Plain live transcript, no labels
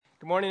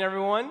Good morning,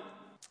 everyone.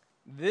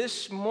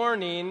 This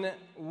morning,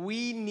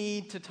 we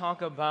need to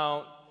talk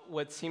about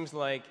what seems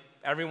like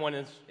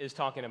everyone is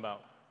talking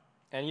about.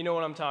 And you know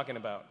what I'm talking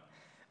about.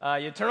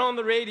 You turn on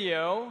the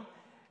radio,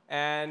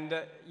 and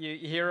you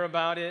hear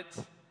about it.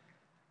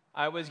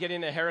 I was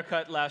getting a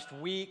haircut last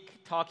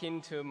week,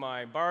 talking to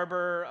my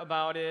barber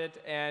about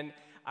it, and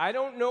I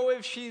don't know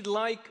if she'd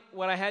like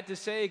what I had to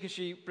say because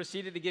she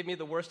proceeded to give me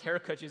the worst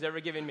haircut she's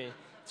ever given me.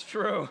 It's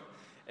true.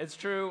 It's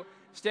true.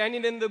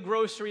 Standing in the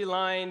grocery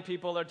line,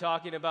 people are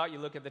talking about, you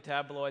look at the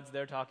tabloids,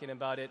 they're talking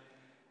about it.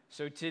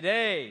 So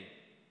today,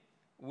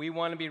 we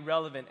want to be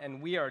relevant,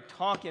 and we are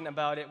talking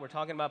about it. We're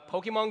talking about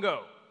Pokemon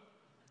Go,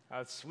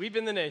 how it's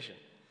sweeping the nation.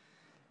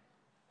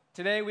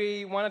 Today,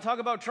 we want to talk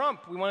about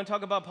Trump. We want to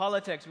talk about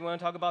politics. We want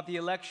to talk about the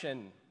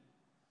election.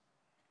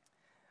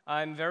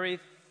 I'm very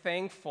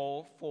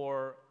thankful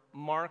for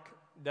Mark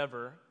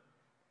Dever.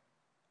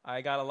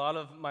 I got a lot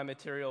of my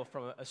material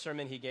from a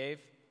sermon he gave.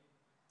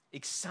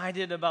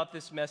 Excited about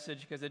this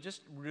message because it's just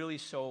really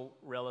so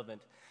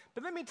relevant.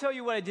 But let me tell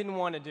you what I didn't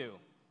want to do.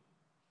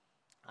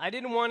 I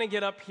didn't want to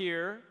get up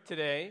here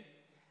today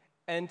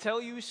and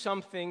tell you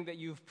something that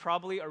you've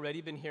probably already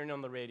been hearing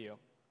on the radio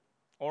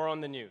or on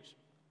the news.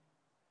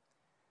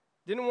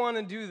 Didn't want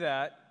to do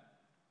that.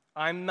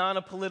 I'm not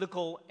a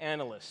political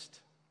analyst.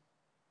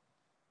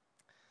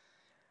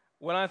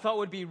 What I thought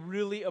would be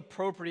really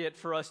appropriate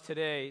for us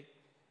today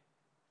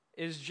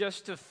is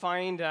just to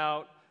find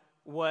out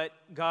what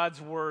God's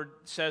Word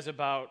says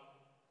about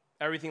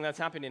everything that's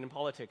happening in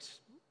politics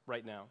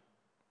right now.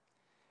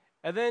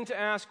 And then to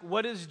ask,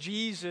 what did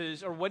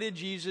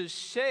Jesus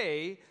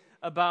say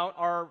about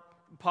our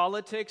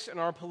politics and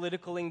our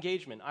political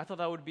engagement? I thought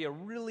that would be a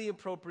really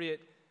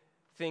appropriate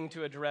thing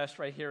to address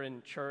right here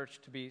in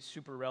church, to be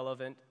super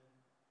relevant.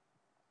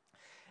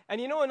 And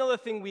you know another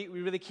thing we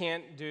really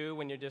can't do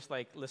when you're just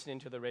like listening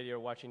to the radio or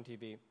watching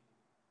TV,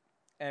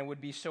 and would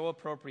be so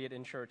appropriate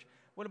in church?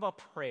 What about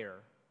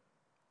prayer?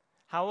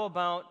 How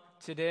about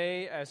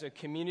today, as a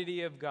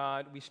community of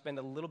God, we spend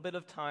a little bit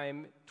of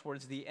time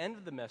towards the end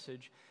of the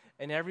message,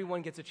 and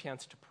everyone gets a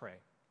chance to pray.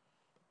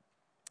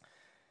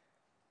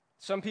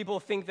 Some people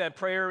think that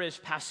prayer is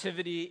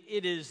passivity.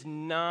 It is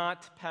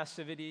not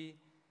passivity.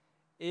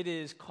 It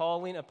is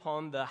calling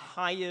upon the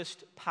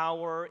highest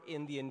power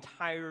in the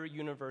entire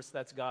universe,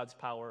 that's God's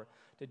power,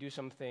 to do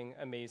something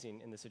amazing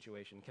in the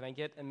situation. Can I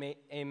get an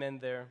amen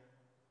there?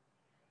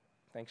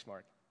 Thanks,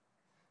 Mark.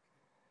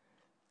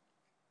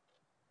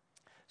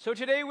 So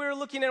today we're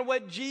looking at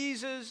what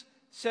Jesus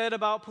said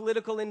about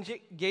political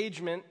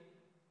engagement,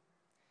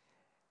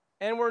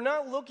 and we're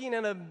not looking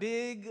at a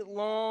big,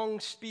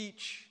 long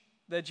speech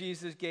that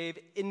Jesus gave.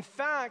 In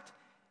fact,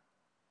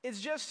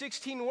 it's just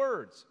 16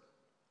 words.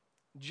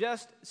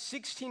 Just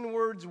 16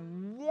 words,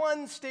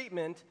 one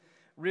statement,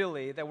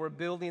 really, that we're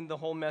building the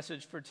whole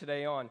message for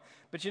today on.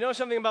 But you know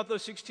something about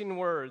those 16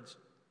 words?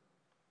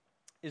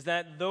 Is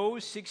that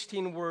those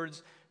 16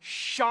 words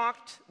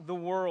shocked the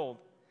world.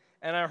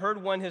 And I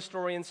heard one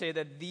historian say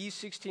that these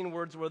 16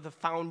 words were the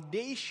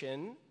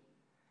foundation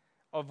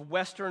of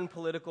Western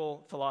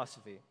political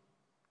philosophy.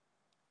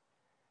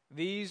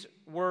 These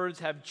words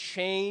have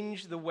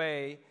changed the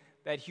way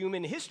that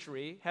human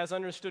history has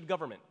understood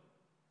government.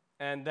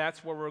 And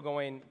that's where we're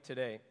going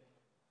today.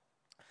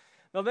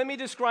 Now, let me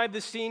describe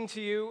the scene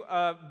to you.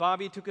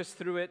 Bobby took us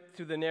through it,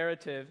 through the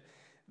narrative.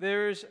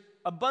 There's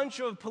a bunch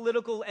of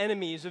political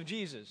enemies of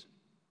Jesus.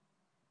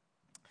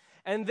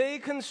 And they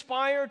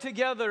conspire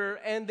together,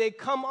 and they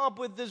come up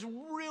with this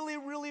really,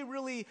 really,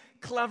 really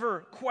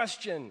clever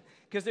question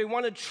because they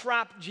want to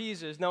trap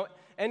Jesus. Now,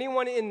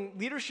 anyone in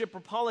leadership or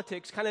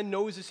politics kind of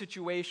knows the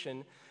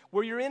situation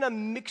where you're in a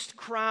mixed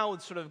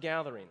crowd sort of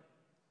gathering.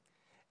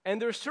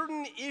 And there are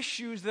certain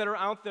issues that are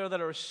out there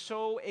that are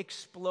so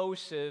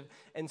explosive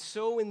and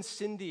so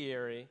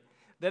incendiary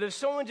that if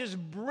someone just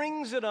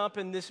brings it up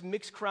in this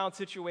mixed crowd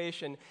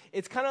situation,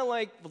 it's kind of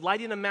like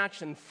lighting a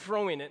match and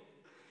throwing it.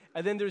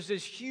 And then there's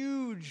this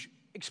huge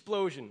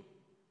explosion.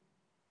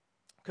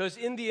 Because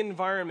in the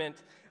environment,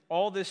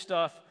 all this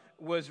stuff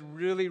was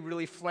really,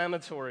 really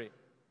inflammatory.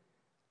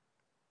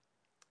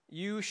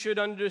 You should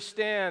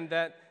understand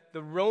that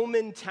the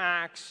Roman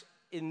tax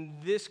in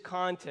this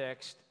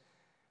context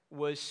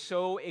was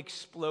so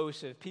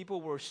explosive. People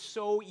were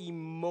so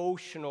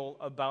emotional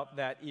about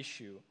that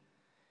issue.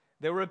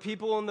 There were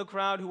people in the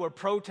crowd who were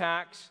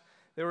pro-tax.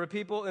 There were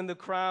people in the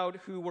crowd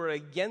who were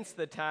against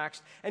the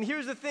tax. And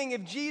here's the thing,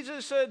 if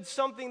Jesus said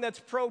something that's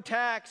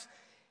pro-tax,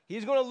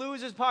 he's going to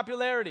lose his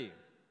popularity.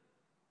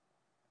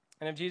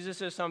 And if Jesus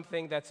says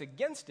something that's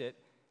against it,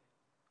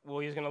 well,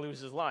 he's going to lose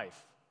his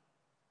life.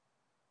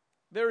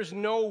 There's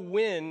no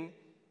win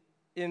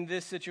in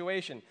this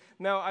situation.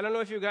 Now, I don't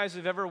know if you guys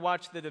have ever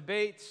watched the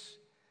debates.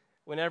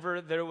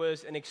 Whenever there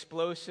was an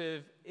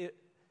explosive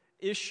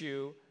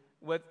issue,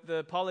 what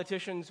the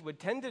politicians would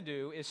tend to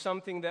do is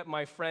something that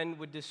my friend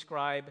would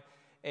describe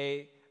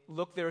a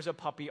look, there's a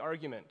puppy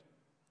argument,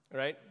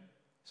 right?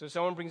 So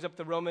someone brings up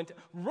the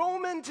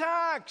Roman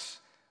tax.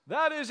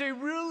 That is a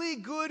really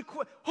good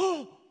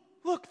oh,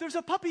 look, there's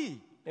a puppy.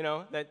 You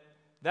know,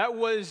 that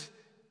was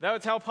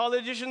That's how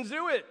politicians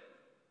do it.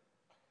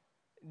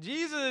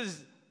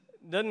 Jesus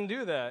doesn't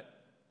do that.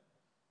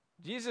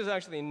 Jesus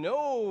actually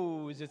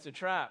knows it's a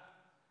trap.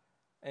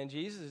 And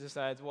Jesus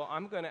decides, well,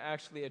 I'm going to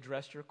actually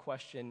address your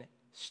question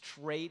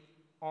straight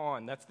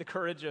on. That's the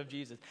courage of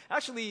Jesus.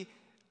 Actually,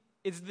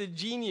 it's the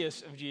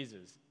genius of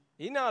Jesus.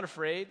 He's not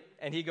afraid,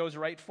 and he goes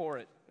right for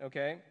it,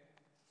 okay?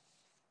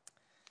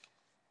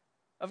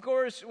 Of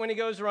course, when he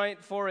goes right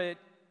for it,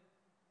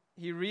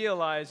 he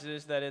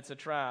realizes that it's a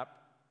trap,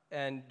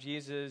 and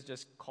Jesus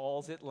just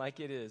calls it like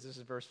it is. This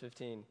is verse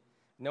 15.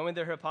 Knowing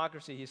their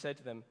hypocrisy, he said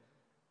to them,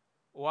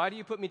 why do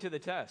you put me to the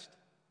test?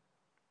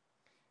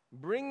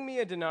 Bring me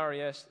a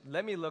denarius,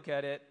 let me look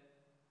at it.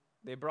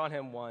 They brought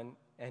him one,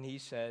 and he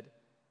said,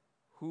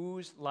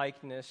 whose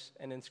likeness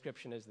and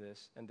inscription is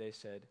this? And they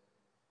said,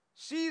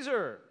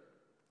 Caesar.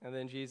 And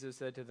then Jesus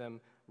said to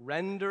them,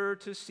 render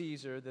to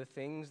Caesar the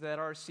things that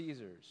are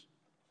Caesar's.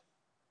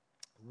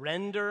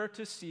 Render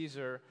to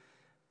Caesar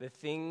the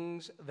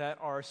things that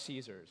are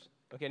Caesar's.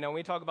 Okay, now when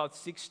we talk about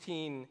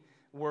 16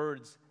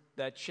 words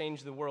that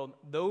change the world,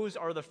 those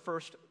are the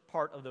first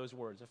part of those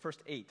words, the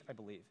first 8, I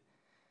believe.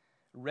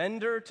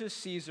 Render to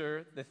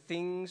Caesar the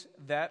things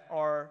that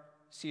are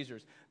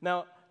Caesar's.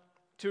 Now,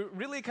 to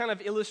really kind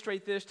of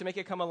illustrate this, to make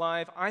it come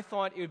alive, I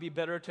thought it would be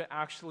better to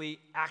actually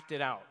act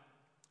it out,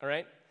 all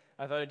right?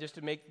 I thought it just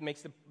to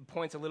makes the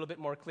points a little bit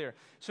more clear.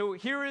 So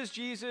here is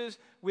Jesus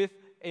with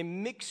a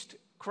mixed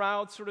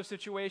crowd sort of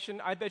situation.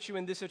 I bet you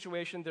in this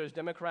situation there's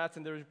Democrats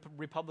and there's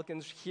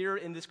Republicans here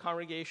in this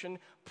congregation,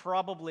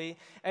 probably.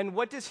 And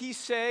what does he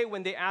say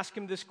when they ask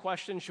him this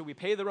question, should we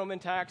pay the Roman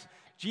tax?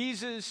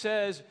 Jesus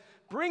says,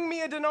 bring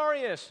me a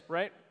denarius,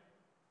 right?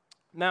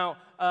 Now,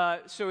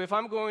 so if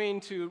I'm going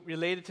to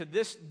relate it to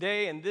this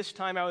day and this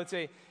time, I would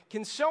say,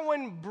 can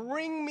someone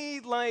bring me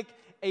like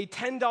a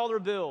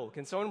 $10 bill?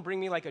 Can someone bring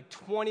me like a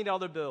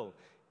 $20 bill?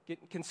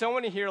 Can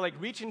someone here like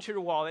reach into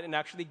your wallet and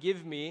actually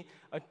give me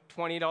a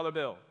 $20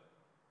 bill?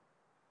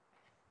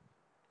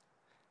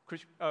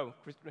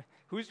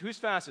 Who's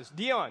fastest?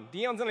 Dion.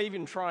 Dion's not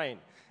even trying.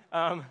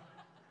 How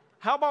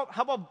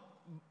about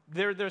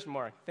there's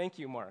Mark. Thank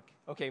you, Mark.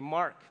 Okay,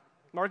 Mark.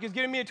 Mark is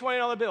giving me a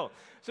 $20 bill.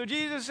 So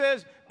Jesus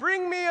says,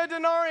 bring me a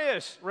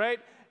denarius, right?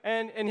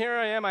 And here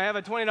I am, I have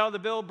a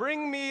 $20 bill.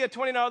 Bring me a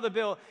 $20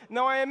 bill.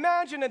 Now I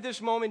imagine at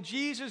this moment,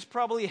 Jesus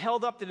probably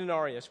held up the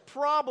denarius.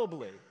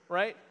 Probably,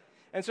 right?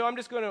 And so I'm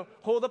just going to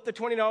hold up the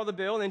 $20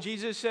 bill, and then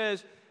Jesus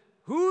says,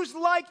 whose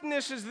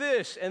likeness is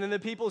this? And then the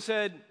people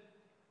said,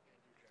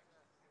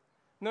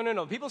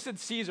 no. People said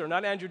Caesar,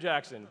 not Andrew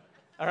Jackson,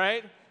 all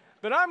right?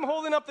 But I'm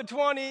holding up the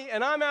 20,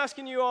 and I'm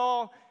asking you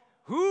all,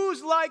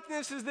 whose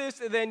likeness is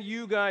this? And then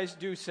you guys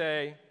do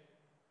say,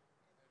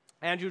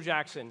 Andrew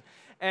Jackson.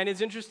 And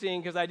it's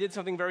interesting because I did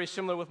something very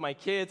similar with my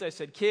kids. I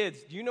said,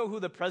 kids, do you know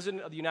who the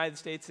President of the United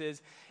States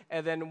is?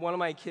 And then one of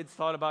my kids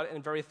thought about it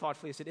and very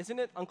thoughtfully said, isn't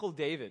it Uncle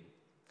David?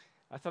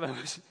 I thought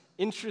that was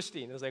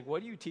interesting. I was like,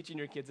 what are you teaching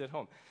your kids at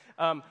home?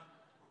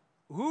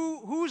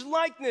 Whose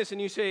likeness?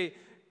 And you say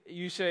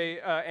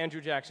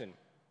Andrew Jackson.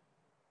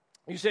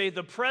 You say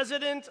the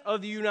President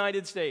of the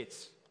United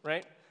States,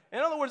 right? In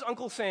other words,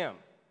 Uncle Sam.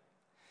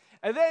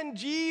 And then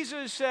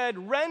Jesus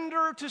said,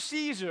 render to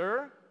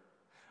Caesar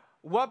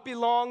what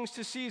belongs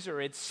to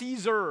Caesar. It's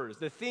Caesar's,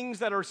 the things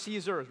that are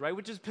Caesar's, right?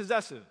 Which is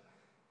possessive.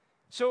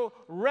 So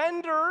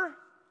render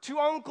to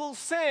Uncle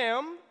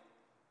Sam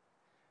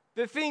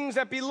the things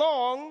that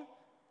belong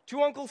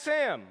to Uncle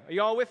Sam. Are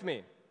you all with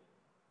me?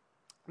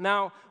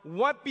 Now,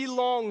 what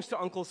belongs to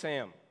Uncle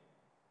Sam?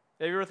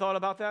 Have you ever thought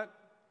about that?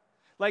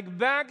 Like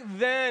back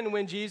then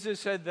when Jesus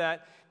said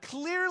that,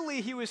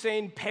 clearly he was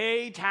saying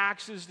pay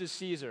taxes to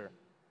Caesar.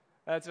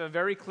 That's a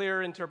very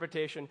clear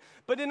interpretation.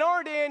 But in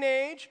our day and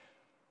age,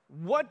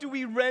 what do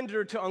we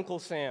render to Uncle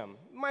Sam?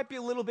 It might be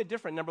a little bit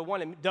different. Number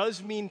one, it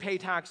does mean pay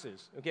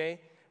taxes, okay?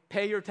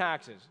 Pay your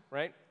taxes,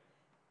 right?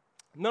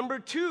 Number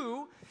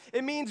two,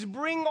 it means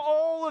bring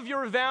all of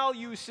your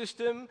value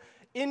system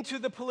into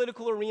the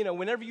political arena.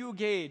 Whenever you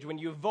engage, when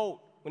you vote,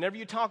 whenever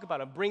you talk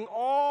about it, bring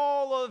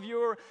all of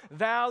your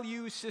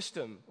value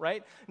system,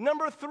 right?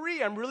 Number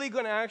three, I'm really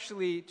going to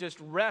actually just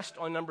rest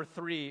on number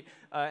three,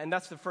 and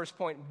that's the first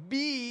point.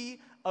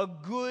 Be a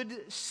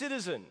good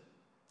citizen.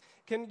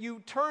 Can you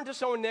turn to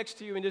someone next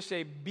to you and just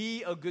say,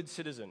 be a good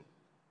citizen?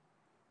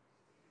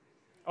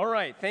 All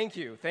right, thank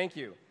you.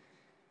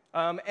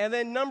 And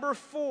then number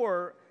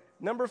four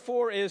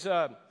is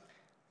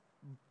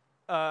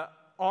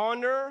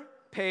honor,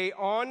 pay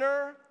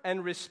honor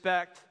and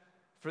respect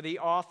for the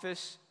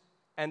office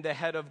and the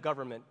head of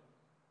government.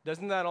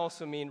 Doesn't that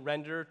also mean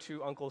render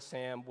to Uncle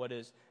Sam what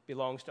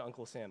belongs to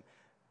Uncle Sam?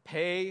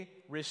 Pay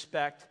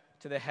respect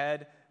to the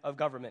head of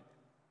government.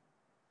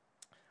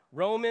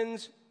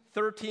 Romans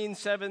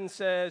 13:7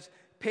 says,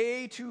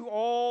 pay to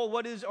all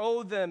what is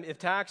owed them. If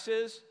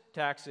taxes.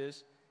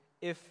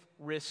 If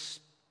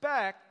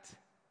respect,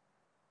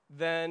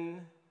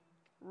 then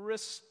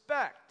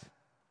respect.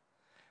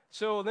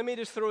 So let me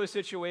just throw a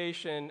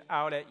situation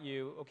out at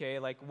you, okay?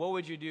 Like, what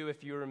would you do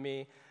if you were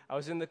me? I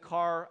was in the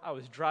car, I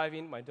was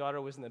driving, my daughter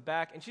was in the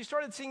back, and she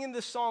started singing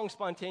this song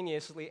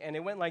spontaneously, and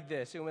it went like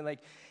this. It went like,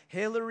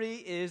 Hillary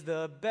is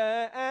the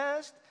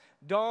best,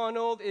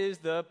 Donald is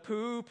the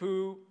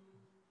poo-poo.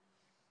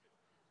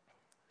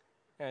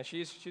 And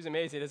she's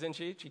amazing, isn't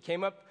she? She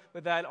came up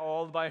with that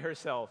all by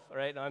herself, all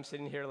right? And I'm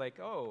sitting here like,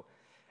 oh.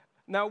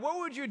 Now, what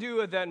would you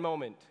do at that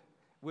moment?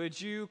 Would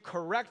you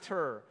correct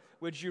her?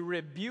 Would you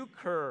rebuke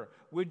her?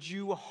 Would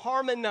you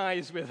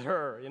harmonize with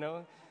her, you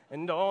know?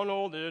 And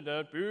Donald did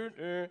that,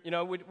 you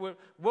know,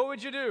 what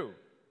would you do?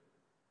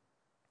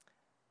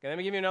 Okay, let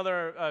me give you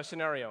another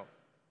scenario.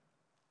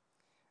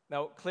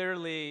 Now,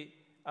 clearly,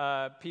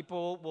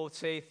 people will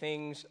say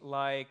things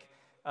like,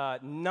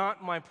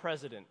 not my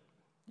president.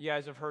 You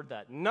guys have heard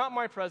that. Not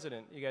my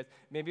president. You guys,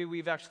 maybe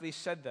we've actually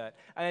said that.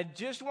 And I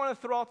just want to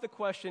throw out the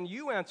question,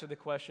 you answer the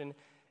question,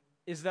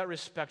 is that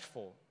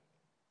respectful?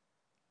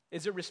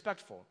 Is it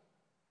respectful?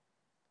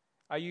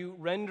 Are you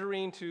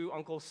rendering to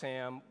Uncle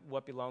Sam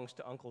what belongs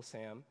to Uncle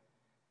Sam?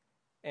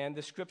 And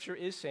the scripture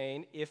is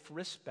saying, if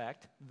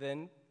respect,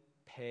 then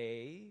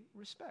pay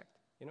respect,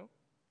 you know?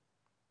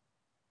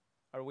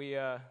 Are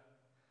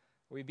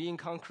we being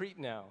concrete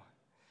now?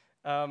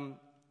 I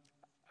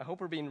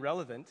hope we're being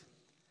relevant.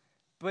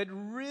 But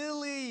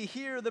really,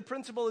 here, the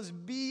principle is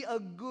be a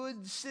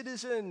good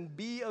citizen.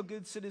 Be a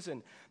good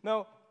citizen.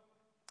 Now,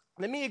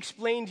 let me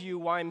explain to you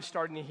why I'm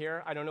starting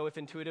here. I don't know if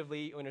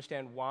intuitively you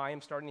understand why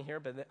I'm starting here,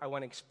 but I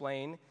want to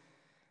explain.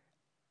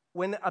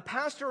 When a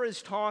pastor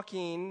is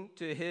talking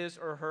to his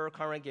or her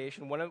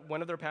congregation, one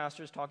of their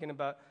pastors talking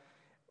about,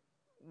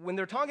 when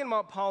they're talking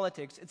about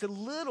politics, it's a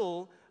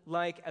little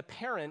like a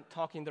parent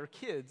talking to their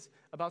kids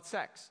about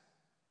sex.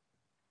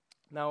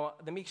 Now,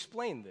 let me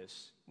explain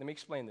this.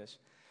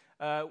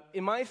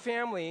 In my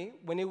family,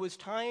 when it was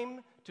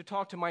time to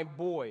talk to my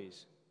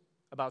boys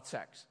about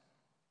sex,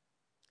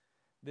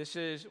 this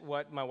is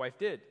what my wife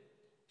did.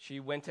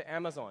 She went to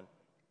Amazon.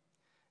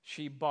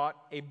 She bought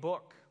a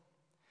book.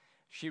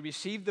 She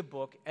received the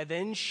book, and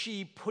then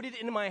she put it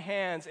in my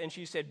hands, and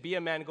she said, be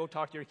a man, go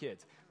talk to your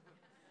kids.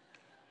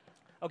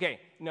 Okay,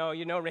 no,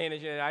 you know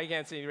Raina, I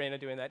can't see Raina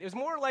doing that. It was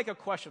more like a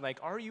question, like,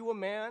 are you a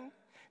man?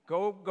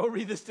 Go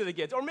read this to the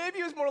kids. Or maybe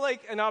it was more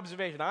like an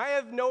observation. I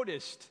have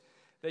noticed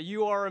that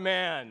you are a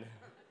man,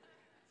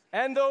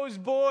 and those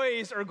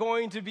boys are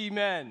going to be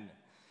men.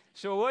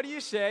 So what do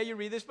you say? You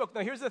read this book.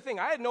 Now, here's the thing.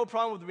 I had no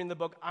problem with reading the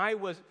book. I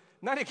was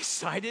not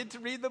excited to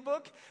read the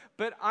book,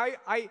 but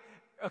I'm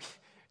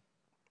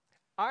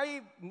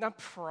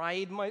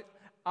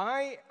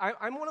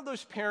one of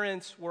those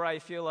parents where I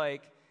feel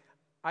like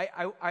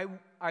I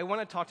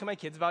want to talk to my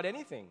kids about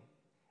anything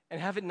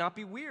and have it not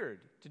be weird,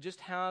 to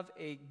just have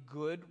a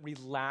good,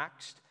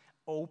 relaxed,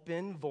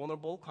 open,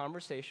 vulnerable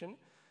conversation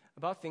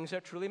about things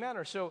that truly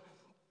matter. So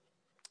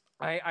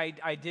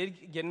I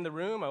did get in the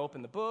room, I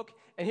opened the book,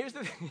 and here's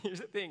the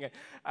thing.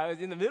 I was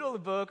in the middle of the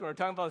book, and we're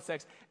talking about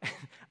sex.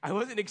 I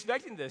wasn't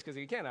expecting this, because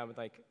again, I was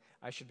like,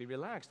 I should be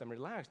relaxed. I'm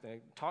relaxed. And I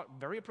talk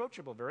very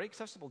approachable, very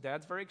accessible.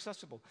 Dad's very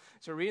accessible.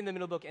 So reading the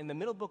middle book, and in the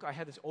middle book, I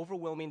had this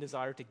overwhelming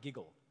desire to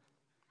giggle.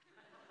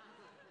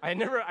 I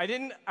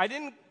didn't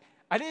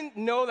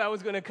know that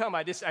was going to come.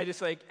 I just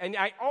and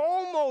I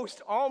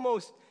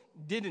almost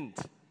didn't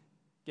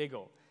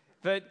giggle.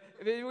 But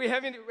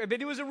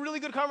it was a really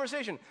good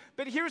conversation.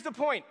 But here's the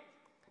point.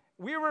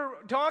 We were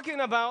talking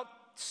about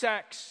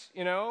sex,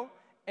 you know,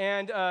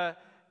 and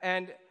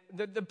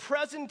the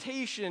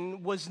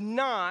presentation was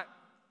not,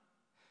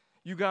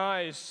 you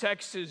guys,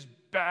 sex is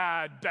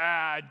bad,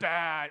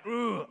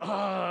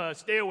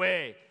 stay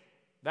away.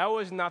 That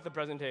was not the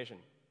presentation.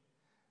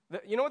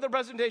 You know what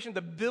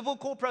the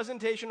biblical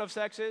presentation of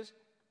sex is?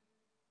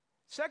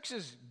 Sex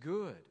is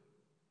good.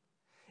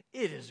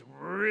 It is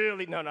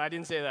really, no, I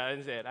didn't say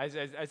that.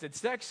 I said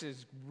sex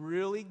is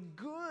really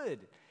good.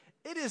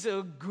 It is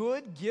a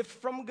good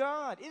gift from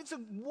God. It's a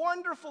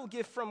wonderful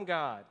gift from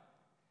God.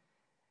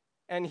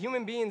 And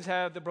human beings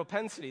have the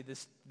propensity,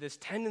 this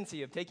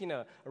tendency of taking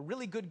a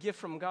really good gift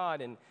from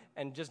God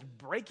and just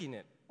breaking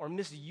it or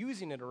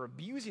misusing it or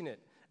abusing it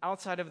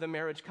outside of the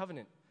marriage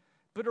covenant.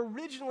 But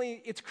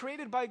originally, it's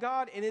created by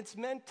God, and it's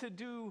meant to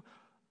do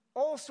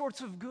all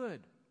sorts of good.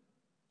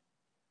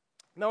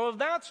 Now, if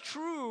that's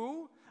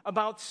true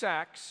about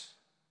sex,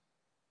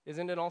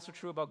 isn't it also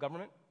true about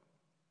government?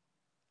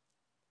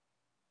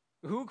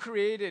 Who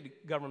created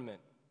government?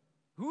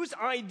 Whose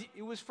idea?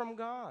 It was from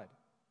God.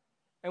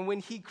 And when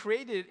he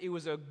created it, it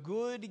was a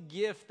good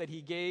gift that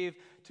he gave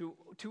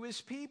to his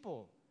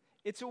people.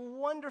 It's a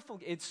wonderful,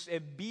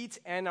 it beats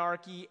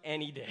anarchy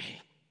any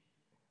day.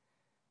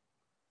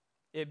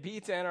 It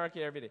beats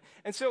anarchy every day.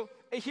 And so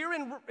here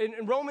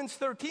in Romans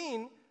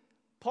 13,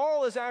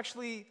 Paul is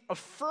actually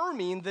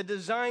affirming the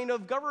design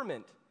of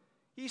government.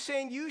 He's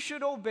saying you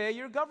should obey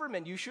your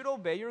government. You should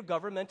obey your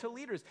governmental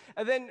leaders.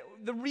 And then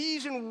the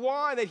reason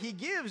why that he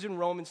gives in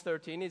Romans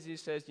 13 is he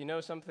says, you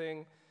know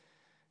something?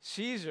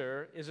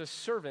 Caesar is a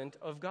servant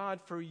of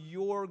God for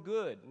your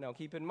good. Now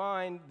keep in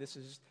mind, this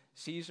is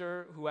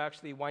Caesar who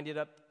actually winded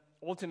up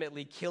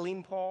ultimately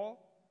killing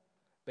Paul,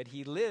 but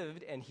he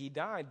lived and he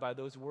died by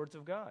those words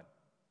of God.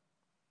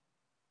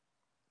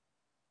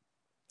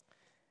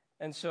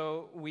 And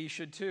so we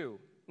should too.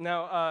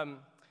 Now,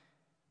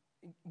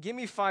 give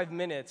me 5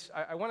 minutes.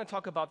 I want to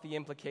talk about the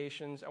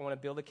implications. I want to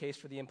build a case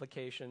for the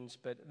implications,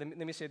 but let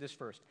me say this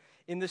first.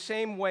 In the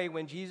same way,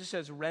 when Jesus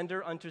says,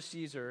 render unto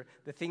Caesar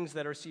the things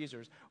that are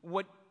Caesar's,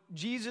 what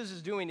Jesus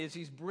is doing is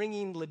he's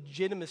bringing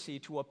legitimacy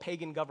to a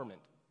pagan government.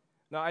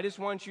 Now, I just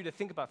want you to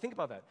think about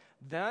that.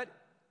 That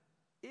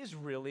is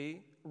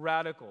really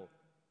radical.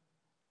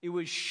 It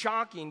was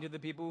shocking to the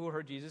people who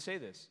heard Jesus say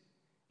this.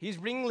 He's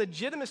bringing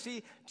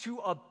legitimacy to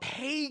a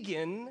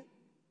pagan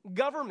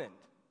government.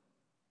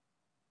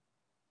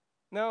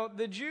 Now,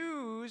 the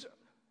Jews,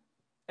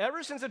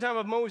 ever since the time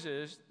of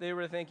Moses, they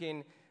were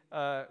thinking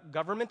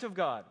government of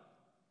God.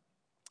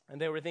 And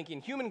they were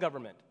thinking human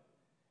government.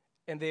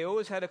 And they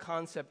always had a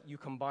concept, you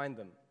combine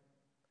them.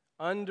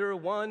 Under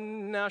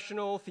one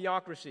national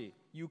theocracy,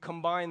 you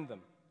combine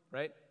them,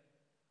 right?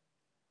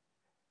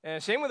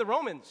 And same with the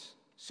Romans.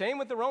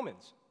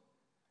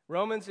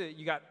 Romans,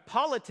 you got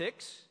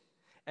politics,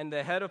 and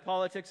the head of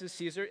politics is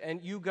Caesar,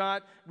 and you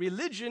got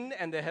religion,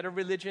 and the head of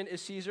religion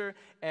is Caesar,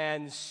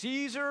 and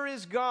Caesar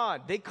is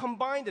God. They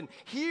combined them.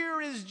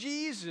 Here is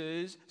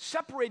Jesus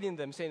separating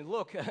them, saying,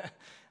 look,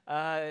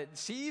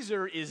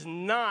 Caesar is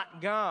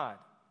not God.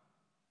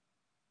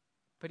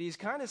 But he's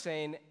kind of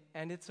saying,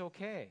 and it's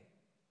okay.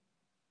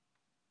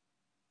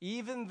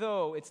 Even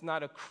though it's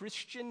not a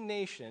Christian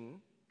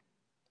nation,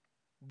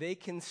 they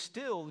can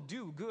still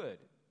do good.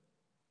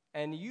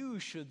 And you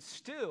should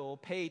still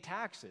pay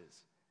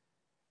taxes.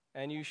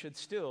 And you should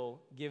still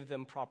give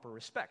them proper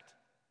respect.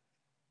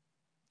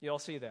 You all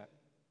see that?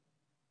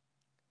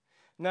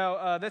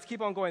 Now, let's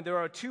keep on going. There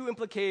are two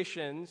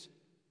implications.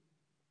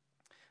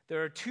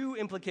 There are two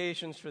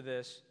implications for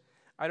this.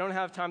 I don't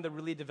have time to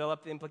really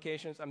develop the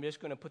implications. I'm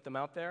just going to put them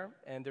out there,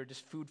 and they're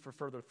just food for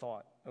further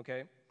thought,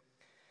 okay?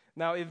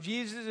 Now, if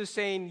Jesus is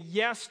saying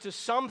yes to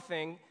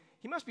something,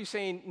 he must be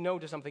saying no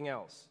to something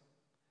else.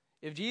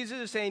 If Jesus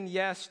is saying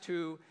yes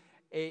to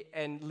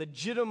and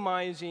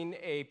legitimizing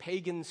a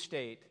pagan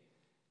state,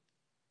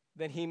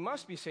 then he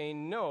must be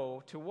saying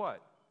no to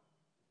what?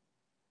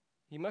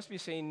 He must be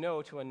saying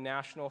no to a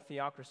national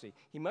theocracy.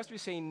 He must be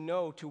saying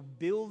no to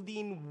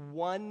building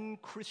one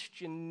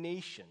Christian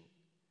nation.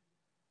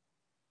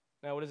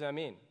 Now, what does that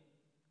mean?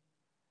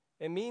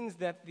 It means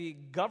that the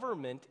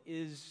government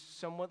is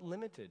somewhat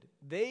limited.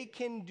 They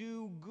can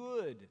do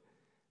good,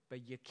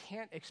 but you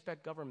can't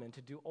expect government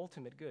to do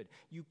ultimate good.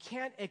 You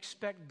can't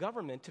expect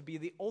government to be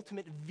the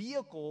ultimate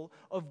vehicle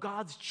of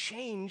God's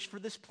change for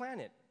this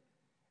planet.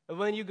 And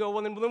when you go,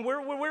 well, then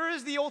where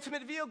is the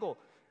ultimate vehicle?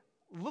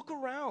 Look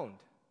around.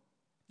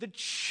 The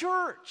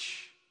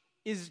church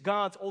is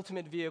God's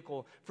ultimate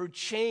vehicle for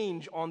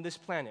change on this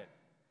planet.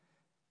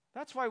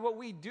 That's why what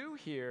we do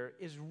here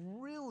is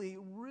really,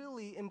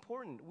 really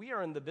important. We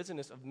are in the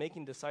business of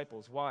making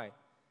disciples. Why?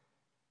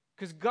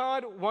 Because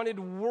God wanted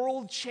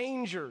world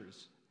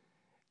changers,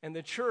 and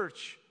the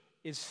church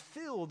is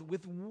filled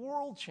with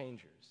world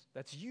changers.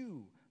 That's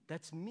you.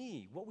 That's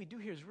me. What we do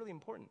here is really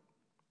important.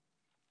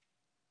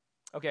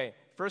 Okay,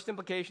 first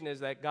implication is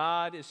that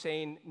God is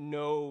saying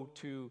no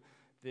to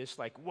this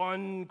like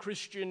one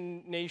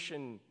Christian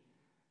nation.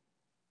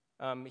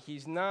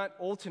 He's not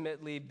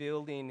ultimately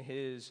building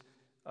his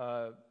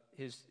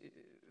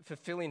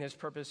fulfilling his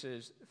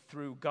purposes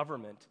through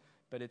government,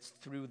 but it's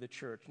through the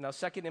church. Now,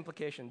 second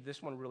implication,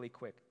 this one really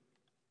quick.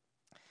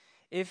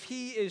 If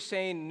he is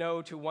saying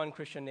no to one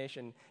Christian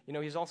nation,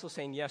 he's also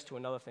saying yes to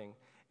another thing.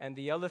 And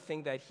the other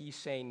thing that he's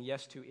saying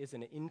yes to is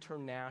an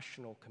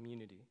international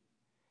community.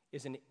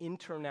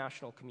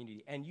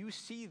 And you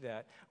see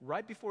that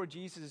right before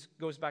Jesus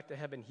goes back to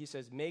heaven, he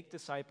says, make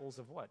disciples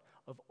of what?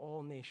 Of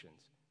all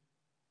nations.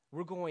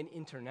 We're going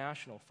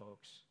international,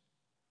 folks.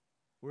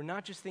 We're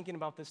not just thinking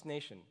about this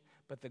nation,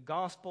 but the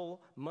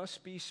gospel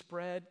must be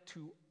spread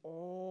to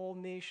all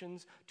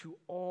nations, to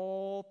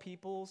all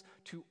peoples,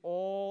 to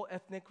all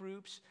ethnic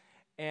groups.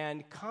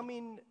 And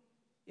coming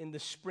in the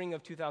spring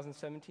of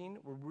 2017,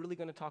 we're really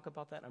going to talk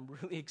about that. I'm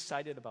really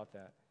excited about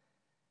that.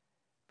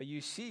 But you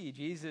see,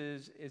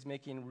 Jesus is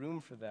making room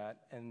for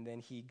that, and then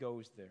he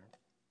goes there.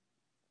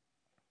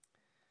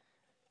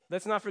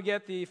 Let's not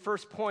forget the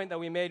first point that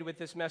we made with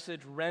this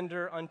message,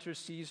 render unto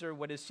Caesar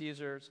what is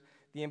Caesar's.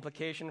 The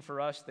implication for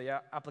us,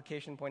 the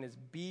application point is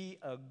be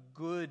a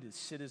good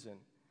citizen.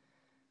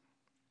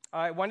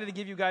 I wanted to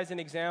give you guys an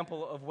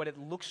example of what it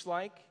looks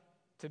like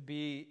to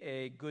be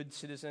a good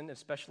citizen,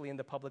 especially in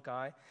the public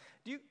eye.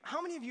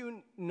 How many of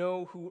you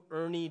know who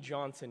Ernie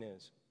Johnson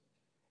is?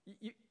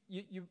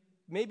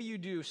 Maybe you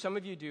do, some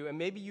of you do, and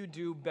maybe you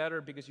do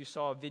better because you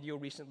saw a video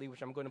recently,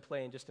 which I'm going to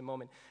play in just a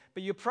moment.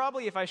 But you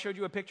probably, if I showed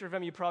you a picture of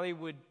him, you probably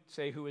would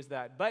say, who is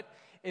that? But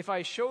if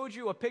I showed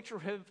you a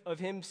picture of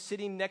him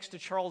sitting next to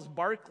Charles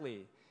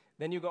Barkley,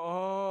 then you go,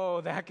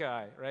 oh, that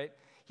guy, right?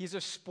 He's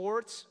a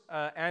sports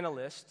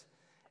analyst,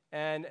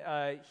 and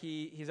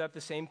he's at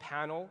the same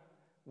panel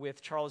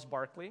with Charles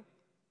Barkley.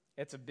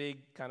 It's a big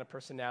kind of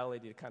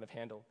personality to kind of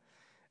handle.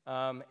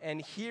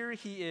 And here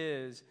he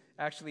is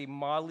actually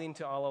modeling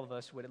to all of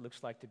us what it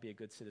looks like to be a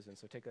good citizen.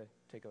 So take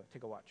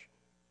a watch.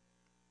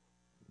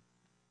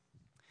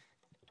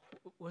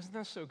 Wasn't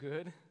that so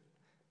good?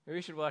 Maybe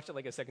we should watch it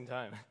like a second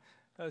time.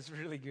 That was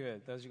really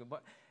good. That was good.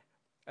 But,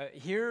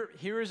 here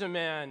is a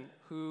man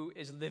who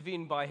is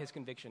living by his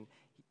conviction.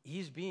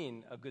 He's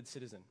being a good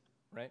citizen,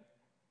 right?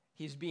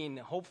 He's being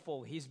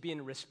hopeful. He's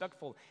being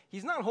respectful.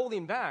 He's not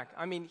holding back.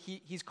 I mean,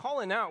 he's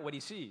calling out what he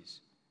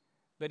sees.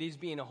 But he's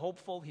being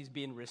hopeful, he's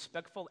being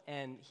respectful,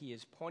 and he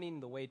is pointing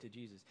the way to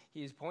Jesus.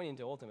 He is pointing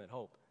to ultimate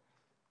hope.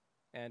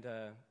 And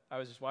I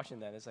was just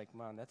watching that. It's like,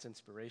 man, that's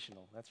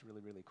inspirational. That's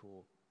really, really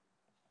cool.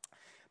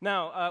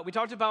 Now, we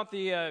talked about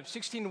the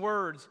 16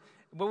 words,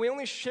 but we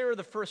only share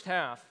the first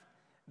half.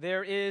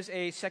 There is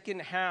a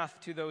second half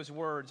to those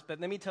words, but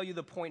let me tell you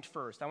the point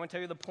first. I want to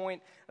tell you the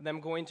point, and then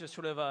I'm going to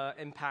sort of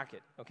unpack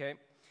it, okay?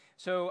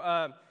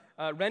 So,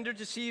 render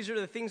to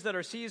Caesar the things that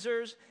are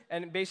Caesar's,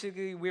 and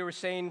basically we were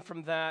saying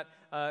from that,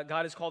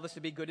 God has called us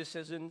to be good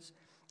citizens.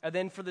 And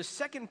then for the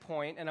second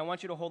point, and I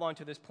want you to hold on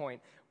to this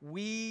point,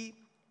 we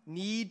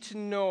need to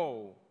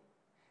know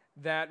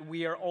that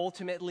we are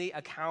ultimately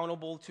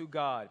accountable to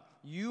God.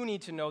 You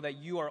need to know that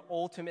you are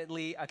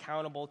ultimately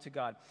accountable to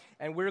God.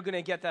 And we're going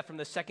to get that from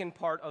the second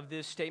part of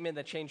this statement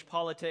that changed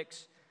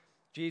politics.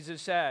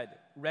 Jesus said,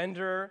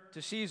 render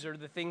to Caesar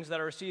the things that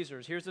are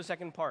Caesar's. Here's the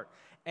second part.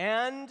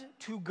 And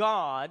to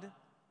God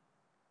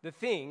the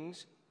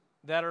things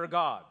that are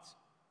God's.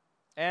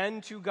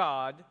 And to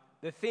God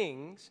the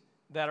things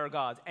that are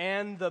God's.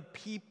 And the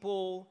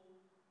people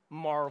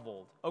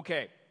marveled.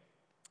 Okay.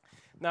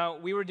 Now,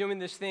 we were doing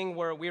this thing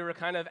where we were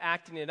kind of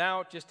acting it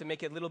out just to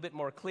make it a little bit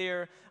more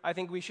clear. I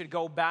think we should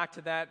go back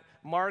to that.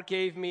 Mark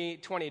gave me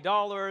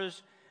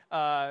 $20.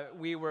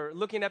 We were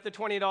looking at the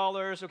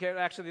 $20. Okay,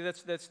 actually,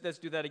 let's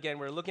do that again.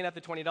 We're looking at the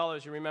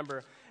 $20, you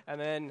remember.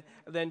 And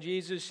then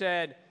Jesus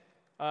said,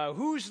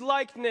 whose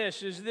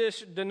likeness is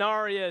this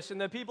denarius? And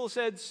the people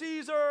said,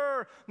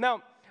 Caesar.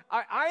 Now,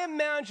 I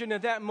imagine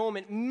at that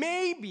moment,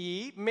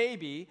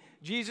 maybe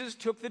Jesus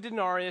took the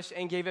denarius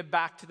and gave it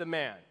back to the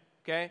man.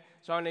 Okay,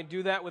 so I'm going to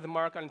do that with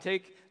Mark. I'm going to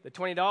take the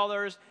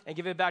 $20 and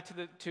give it back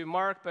to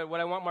Mark, but what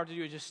I want Mark to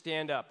do is just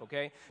stand up,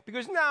 okay?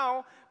 Because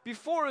now,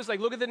 before it was like,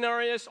 look at the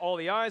denarius, all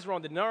the eyes were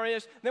on the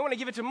denarius. Then when I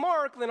give it to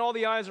Mark, then all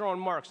the eyes are on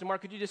Mark. So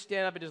Mark, could you just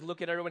stand up and just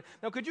look at everyone?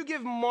 Now, could you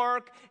give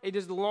Mark a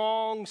just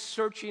long,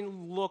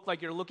 searching look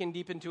like you're looking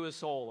deep into his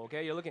soul,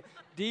 okay? You're looking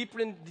deep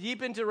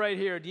into right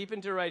here,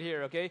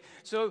 okay?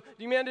 So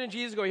you imagine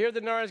Jesus go, here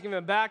the denarius, give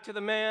it back to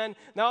the man.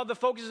 Now the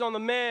focus is on the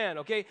man,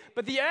 okay?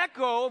 But the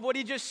echo of what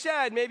he just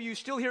said, maybe you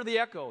still hear the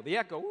echo. The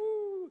echo.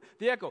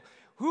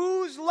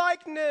 Whose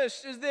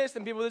likeness is this?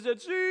 And people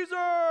said, Caesar,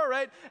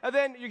 right? And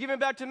then you're giving it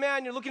back to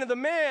man, you're looking at the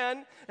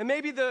man, and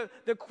maybe the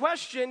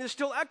question is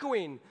still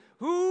echoing.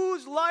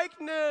 Whose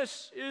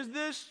likeness is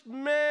this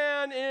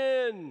man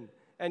in?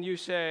 And you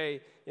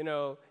say,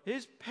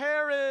 his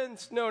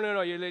parents.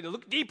 No, you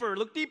look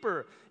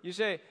deeper. You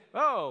say,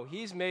 oh,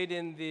 he's made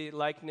in the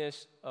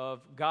likeness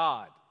of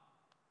God.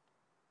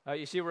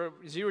 You see where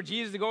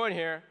Jesus is going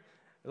here?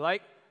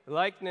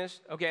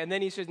 Likeness. Okay, and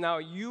then he says, now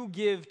you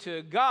give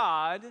to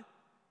God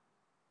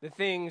the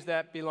things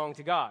that belong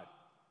to God.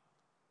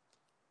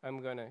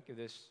 I'm going to give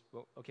this,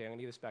 I'm going to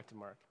give this back to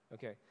Mark.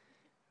 Okay.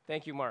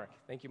 Thank you, Mark.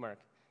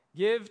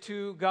 Give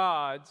to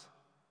God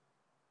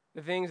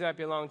the things that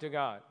belong to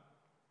God.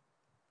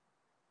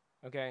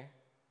 Okay?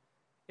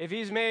 If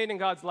he's made in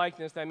God's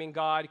likeness, that means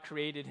God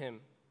created him.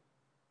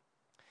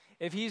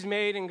 If he's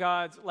made in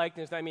God's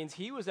likeness, that means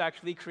he was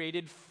actually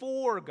created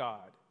for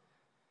God.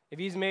 If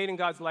he's made in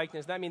God's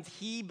likeness, that means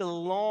he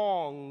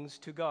belongs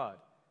to God.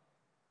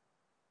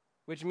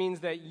 Which means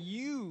that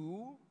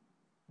you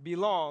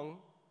belong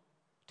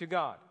to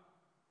God.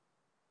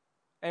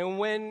 And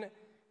when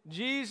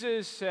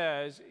Jesus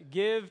says,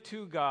 give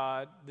to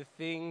God the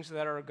things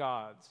that are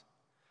God's,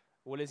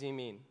 what does he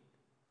mean?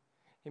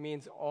 He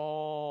means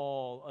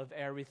all of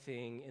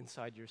everything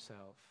inside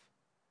yourself.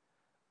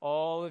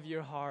 All of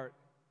your heart,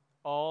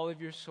 all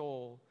of your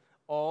soul,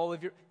 all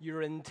of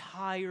your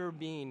entire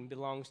being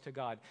belongs to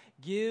God.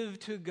 Give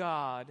to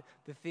God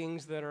the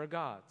things that are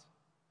God's.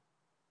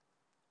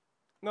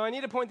 Now, I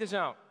need to point this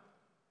out.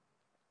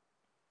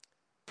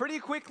 Pretty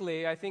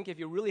quickly, I think if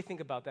you really think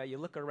about that, you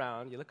look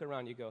around,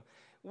 you go,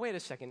 wait a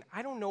second,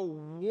 I don't know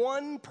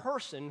one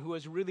person who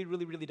has really,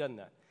 really, really done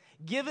that.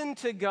 Given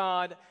to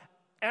God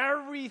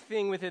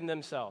everything within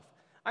themselves.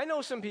 I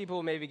know some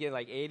people maybe get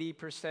like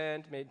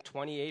 80%, maybe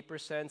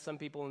 28%, some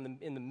people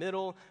in the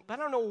middle, but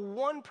I don't know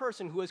one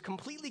person who has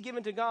completely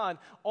given to God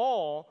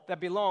all that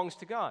belongs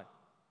to God.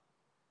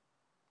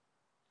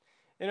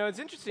 It's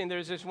interesting,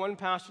 there's this one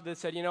pastor that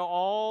said,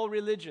 all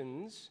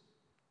religions,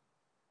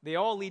 they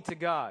all lead to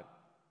God.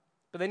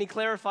 But then he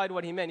clarified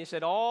what he meant. He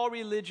said, all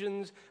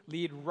religions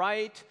lead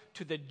right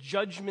to the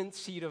judgment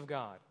seat of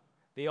God.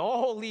 They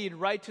all lead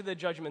right to the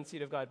judgment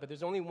seat of God, but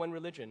there's only one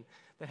religion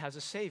that has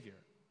a Savior.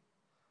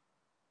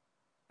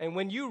 And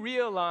when you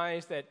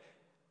realize that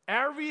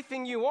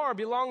everything you are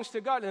belongs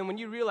to God, and when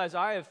you realize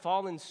I have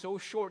fallen so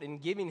short in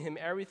giving him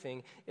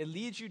everything, it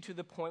leads you to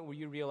the point where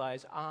you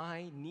realize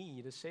I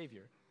need a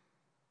Savior.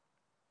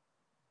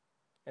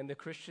 And the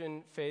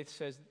Christian faith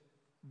says,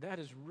 that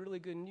is really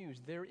good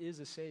news. There is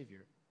a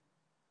Savior.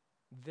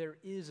 there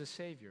is a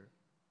Savior.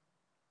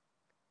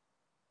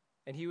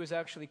 And he was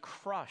actually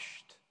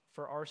crushed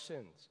for our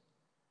sins.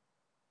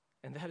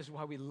 And that is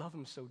why we love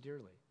him so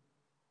dearly.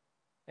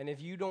 And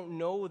if you don't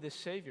know this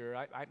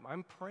Savior,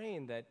 I'm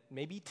praying that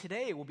maybe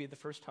today will be the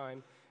first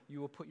time you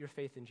will put your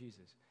faith in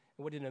Jesus.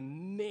 And what an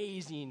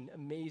amazing,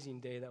 amazing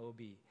day that will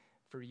be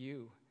for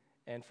you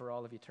and for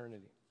all of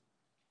eternity.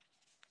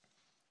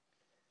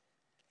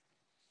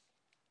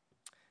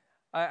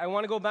 I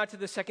want to go back to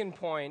the second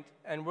point,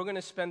 and we're going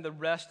to spend the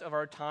rest of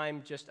our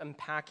time just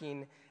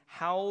unpacking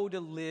how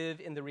to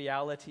live in the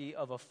reality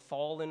of a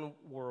fallen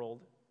world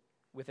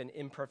with an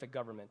imperfect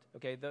government.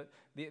 Okay,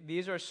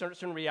 these are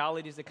certain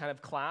realities that kind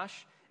of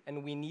clash,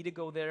 and we need to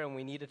go there, and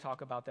we need to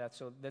talk about that.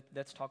 So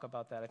let's talk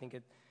about that. I think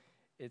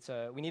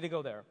we need to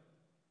go there.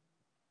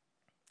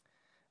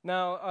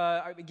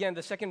 Now, again,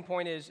 the second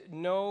point is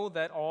know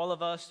that all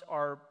of us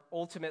are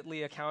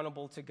ultimately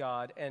accountable to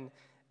God, and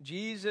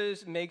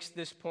Jesus makes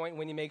this point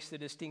when he makes the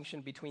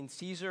distinction between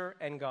Caesar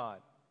and God.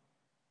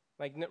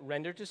 Like,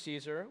 render to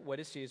Caesar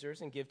what is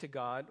Caesar's and give to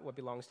God what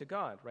belongs to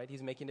God, right?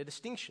 He's making a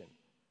distinction.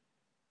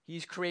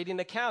 He's creating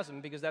a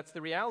chasm because that's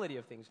the reality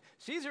of things.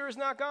 Caesar is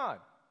not God.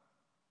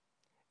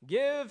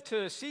 Give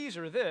to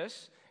Caesar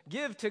this,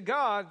 give to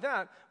God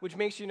that, which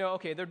makes you know,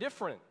 okay, they're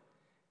different.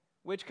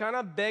 Which kind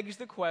of begs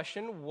the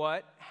question,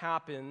 what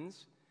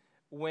happens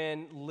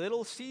when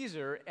little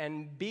Caesar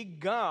and big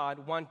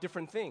God want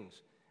different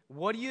things?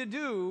 What do you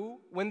do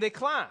when they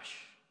clash?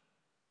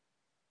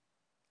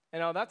 And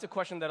now that's a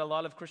question that a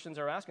lot of Christians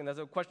are asking. That's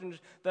a question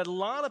that a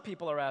lot of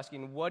people are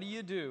asking. What do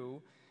you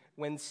do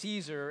when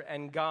Caesar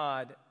and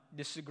God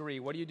disagree?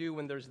 What do you do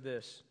when there's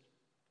this?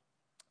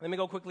 Let me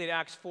go quickly to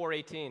Acts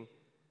 4:18.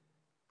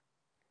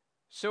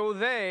 So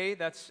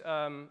that's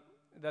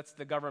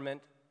the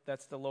government,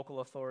 that's the local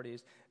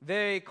authorities.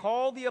 They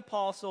called the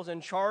apostles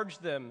and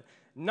charged them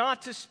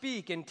not to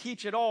speak and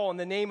teach at all in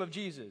the name of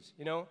Jesus.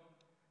 You know,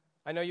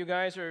 I know you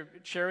guys are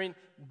sharing.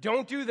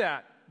 Don't do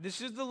that. This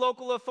is the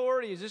local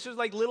authorities. This is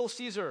like little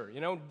Caesar.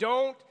 You know,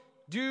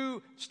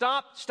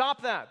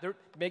 stop that.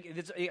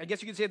 I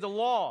guess you could say the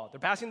law. They're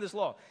passing this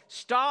law.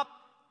 Stop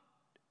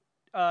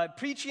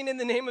preaching in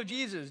the name of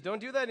Jesus. Don't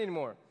do that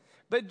anymore.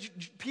 But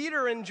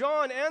Peter and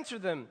John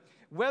answered them,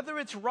 whether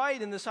it's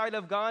right in the sight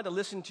of God to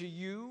listen to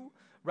you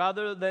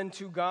rather than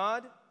to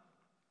God,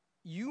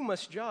 you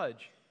must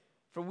judge.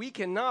 For we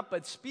cannot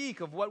but speak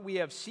of what we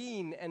have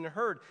seen and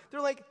heard.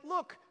 They're like,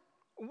 look,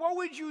 what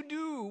would you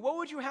do? What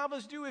would you have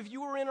us do if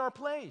you were in our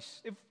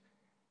place?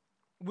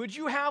 Would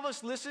you have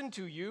us listen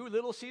to you,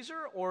 little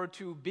Caesar, or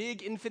to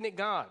big infinite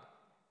God?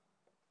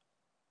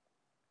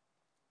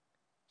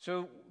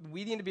 So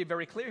we need to be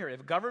very clear here.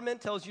 If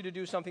government tells you to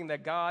do something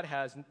that God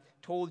has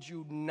told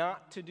you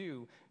not to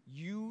do,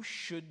 you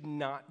should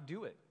not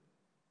do it.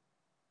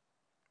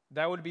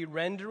 That would be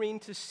rendering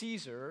to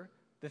Caesar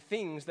the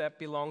things that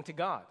belong to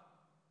God.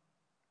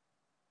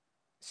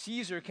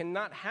 Caesar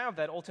cannot have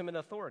that ultimate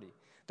authority.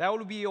 That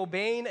would be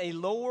obeying a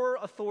lower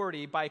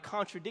authority by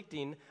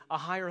contradicting a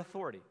higher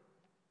authority.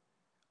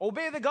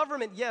 Obey the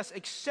government, yes,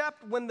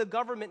 except when the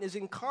government is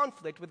in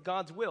conflict with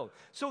God's will.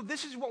 So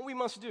this is what we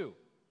must do.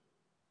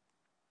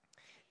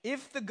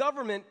 If the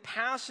government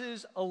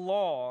passes a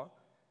law,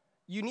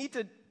 you need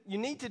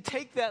to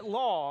take that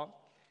law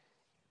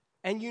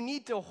and you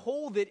need to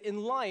hold it in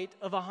light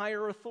of a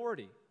higher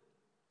authority.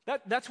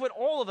 That's what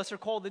all of us are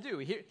called to do.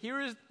 Here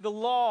is the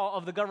law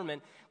of the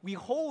government. We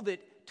hold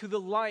it to the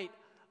light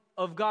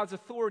of God's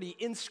authority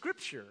in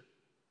Scripture.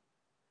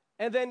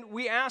 And then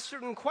we ask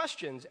certain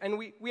questions. And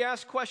we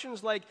ask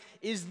questions like,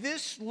 is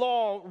this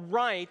law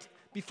right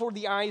before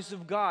the eyes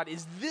of God?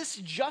 Is this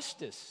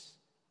justice?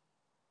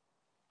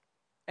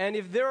 And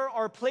if there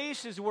are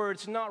places where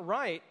it's not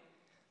right,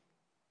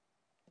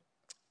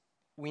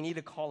 we need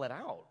to call it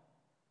out.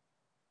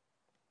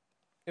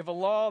 If a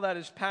law that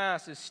is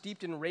passed is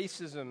steeped in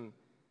racism,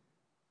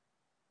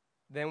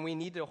 then we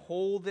need to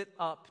hold it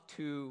up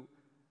to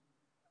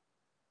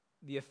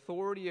the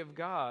authority of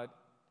God,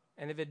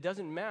 and if it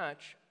doesn't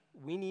match,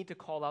 we need to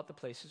call out the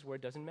places where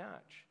it doesn't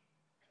match.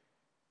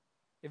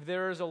 If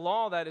there is a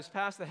law that is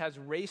passed that has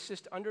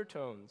racist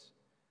undertones,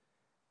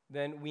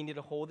 then we need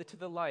to hold it to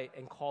the light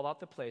and call out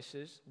the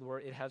places where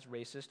it has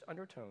racist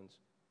undertones.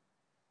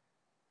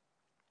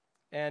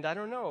 And I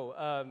don't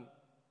know,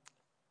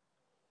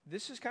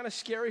 this is kind of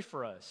scary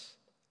for us.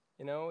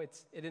 You know,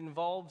 it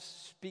involves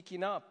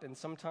speaking up, and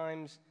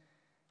sometimes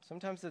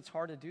it's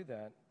hard to do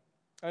that.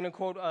 I'm going to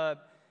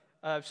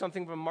quote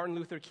something from Martin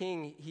Luther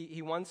King.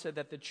 He once said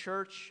that the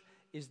church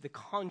is the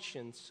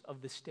conscience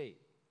of the state.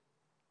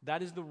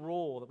 That is the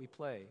role that we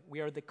play.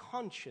 We are the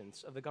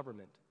conscience of the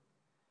government.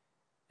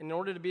 In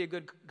order to be a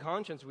good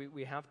conscience,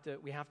 we have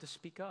to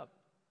speak up.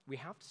 We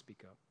have to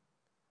speak up.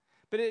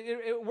 But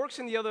it works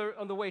in the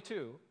other way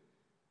too.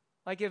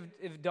 Like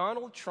if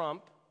Donald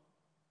Trump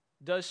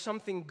does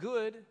something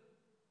good,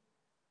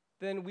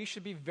 then we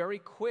should be very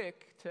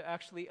quick to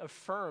actually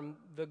affirm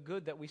the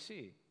good that we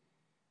see.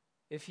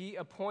 If he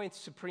appoints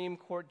Supreme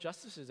Court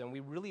justices and we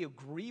really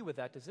agree with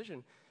that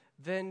decision,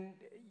 then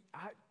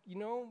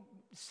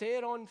say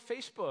it on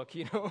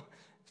Facebook,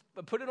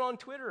 put it on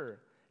Twitter.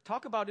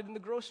 Talk about it in the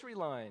grocery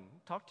line.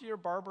 Talk to your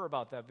barber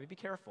about that, but be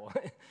careful,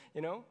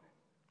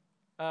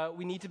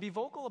 we need to be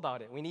vocal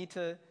about it. We need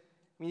to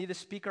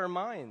speak our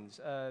minds.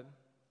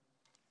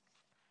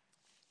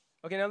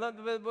 Okay, now,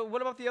 but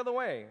what about the other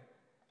way?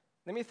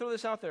 Let me throw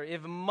this out there.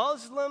 If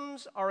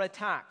Muslims are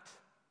attacked,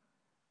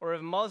 or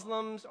if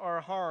Muslims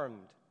are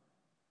harmed,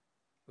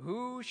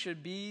 who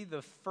should be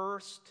the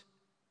first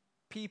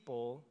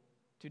people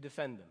to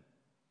defend them?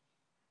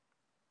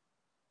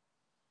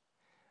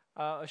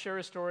 I'll share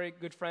a story. A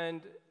good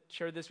friend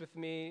shared this with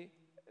me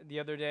the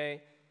other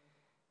day.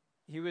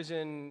 He was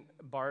in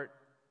BART,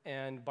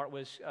 and BART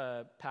was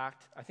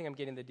packed. I think I'm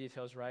getting the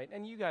details right.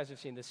 And you guys have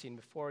seen this scene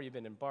before. You've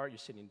been in BART, you're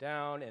sitting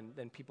down, and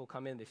then people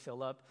come in, they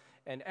fill up,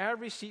 and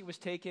every seat was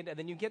taken, and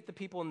then you get the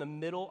people in the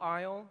middle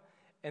aisle,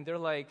 and they're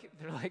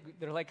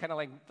kind of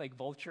like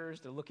vultures.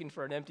 They're looking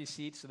for an empty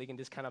seat so they can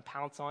just kind of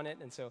pounce on it.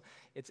 And so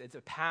it's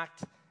a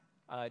packed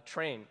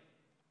train.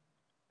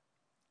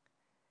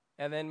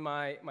 And then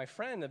my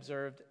friend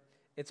observed,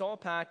 it's all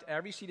packed.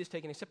 Every seat is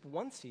taken except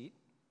one seat.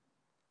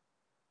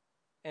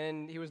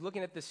 And he was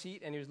looking at the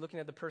seat, and he was looking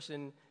at the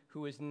person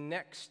who was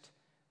next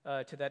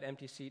to that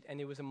empty seat, and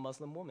it was a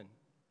Muslim woman.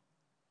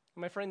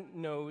 My friend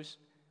knows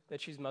that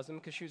she's Muslim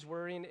because she was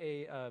wearing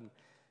a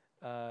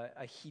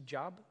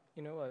hijab,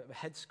 a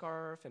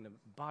headscarf and a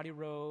body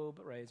robe,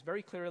 right? It's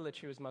very clear that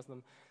she was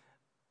Muslim.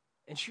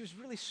 And she was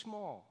really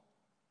small.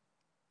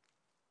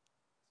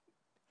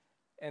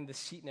 And the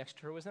seat next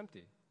to her was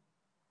empty.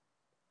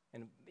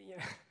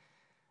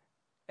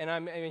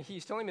 And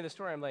he's telling me the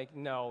story. I'm like,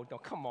 no,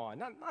 come on,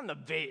 not in the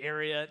Bay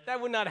Area. That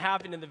would not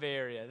happen in the Bay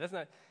Area. That's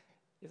not.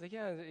 He's like,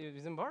 yeah, it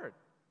was in BART.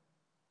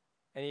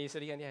 And he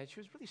said again, yeah, she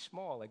was really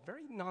small, like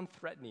very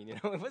non-threatening.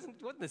 It wasn't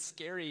a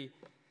scary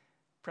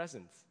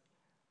presence.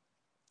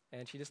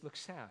 And she just looked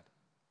sad.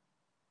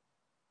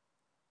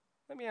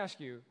 Let me ask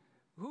you,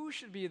 who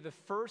should be the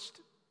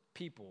first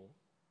people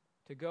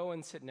to go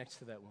and sit next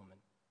to that woman?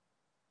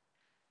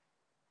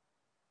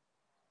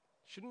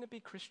 Shouldn't it be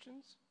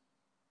Christians?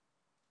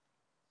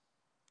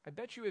 I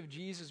bet you if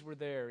Jesus were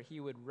there, he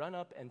would run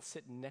up and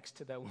sit next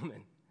to that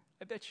woman.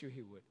 I bet you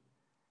he would.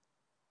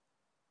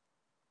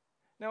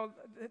 Now,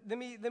 let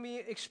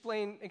me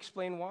explain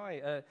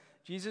why.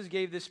 Jesus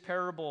gave this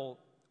parable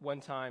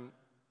one time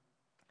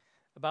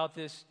about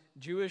this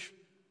Jewish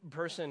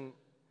person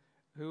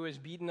who was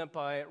beaten up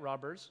by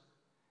robbers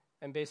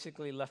and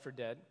basically left for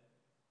dead.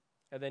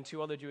 And then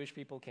two other Jewish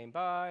people came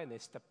by, and they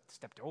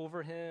stepped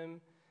over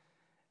him.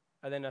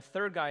 And then a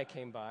third guy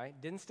came by,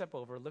 didn't step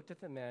over, looked at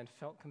the man,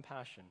 felt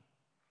compassion,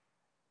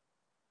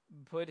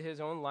 put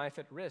his own life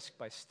at risk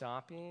by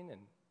stopping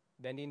and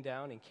bending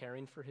down and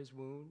caring for his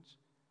wounds.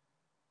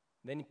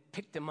 Then he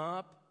picked him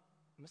up,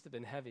 it must have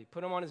been heavy,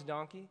 put him on his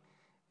donkey,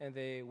 and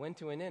they went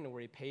to an inn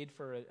where he paid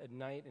for a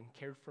night and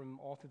cared for him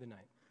all through the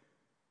night.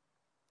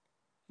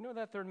 You know what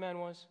that third man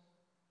was?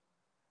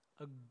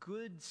 A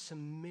good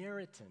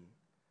Samaritan.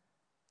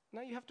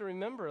 Now you have to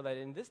remember that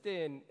in this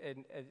day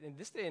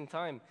and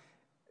time,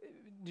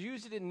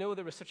 Jews didn't know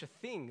there was such a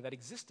thing that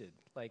existed.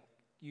 Like,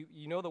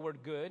 you know the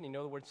word good, and you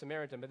know the word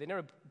Samaritan, but they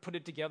never put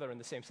it together in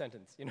the same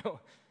sentence,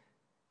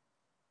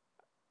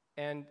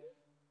 And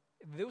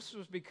this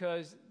was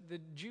because the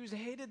Jews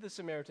hated the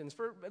Samaritans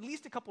for at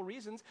least a couple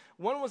reasons.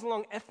 One was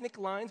along ethnic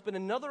lines, but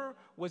another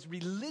was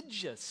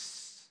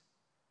religious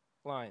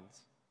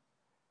lines.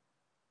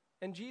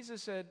 And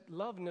Jesus said,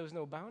 love knows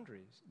no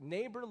boundaries.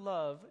 Neighbor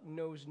love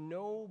knows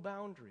no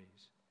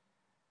boundaries.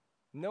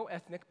 No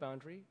ethnic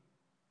boundary,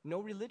 no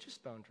religious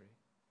boundary.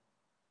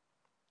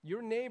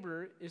 Your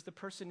neighbor is the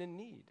person in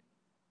need.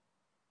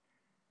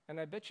 And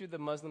I bet you the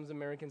Muslims,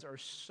 Americans are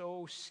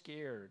so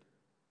scared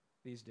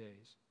these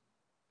days.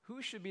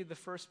 Who should be the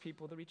first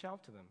people to reach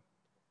out to them?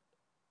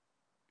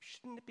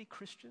 Shouldn't it be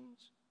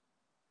Christians?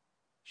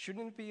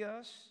 Shouldn't it be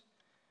us?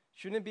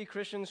 Shouldn't it be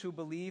Christians who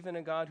believe in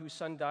a God whose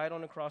Son died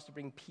on a cross to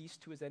bring peace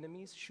to his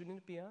enemies? Shouldn't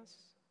it be us?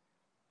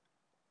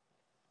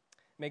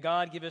 May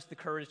God give us the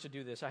courage to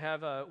do this. I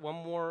have one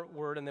more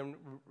word, and then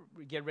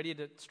we get ready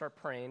to start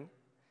praying.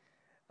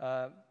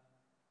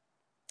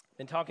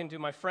 Been talking to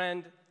my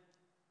friend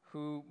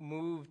who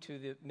moved to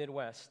the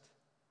Midwest.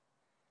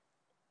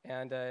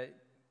 And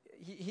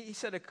he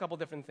said a couple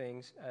different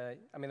things.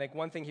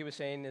 One thing he was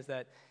saying is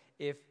that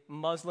if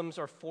Muslims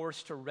are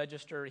forced to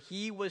register,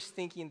 he was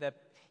thinking that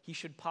he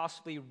should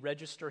possibly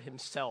register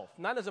himself.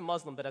 Not as a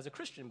Muslim, but as a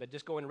Christian, but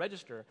just go and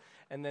register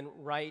and then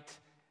write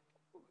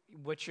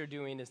what you're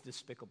doing is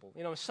despicable.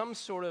 Some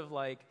sort of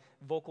like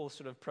vocal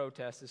sort of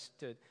protest is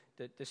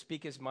to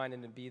speak his mind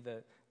and to be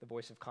the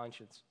voice of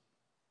conscience.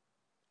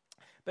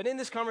 But in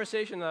this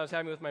conversation that I was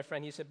having with my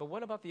friend, he said, but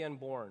what about the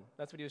unborn?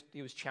 That's what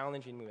he was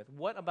challenging me with.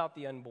 What about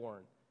the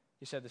unborn?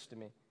 He said this to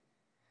me.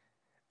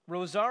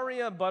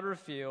 Rosaria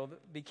Butterfield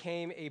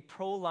became a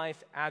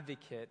pro-life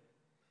advocate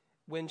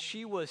when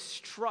she was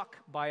struck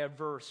by a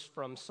verse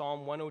from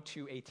Psalm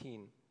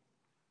 102:18.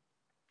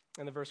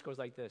 And the verse goes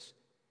like this: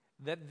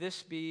 "Let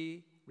this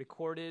be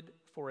recorded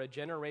for a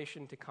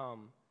generation to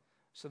come,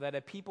 so that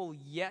a people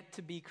yet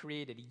to be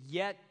created,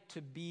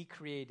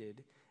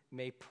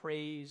 may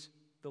praise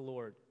the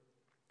Lord.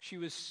 She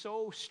was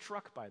so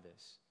struck by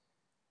this.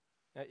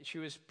 She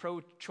was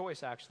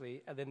pro-choice,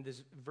 actually, and then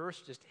this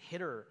verse just hit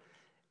her,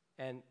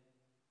 and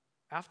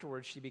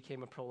afterwards she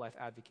became a pro-life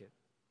advocate.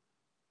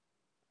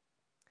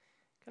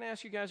 Can I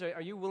ask you guys,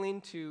 are you willing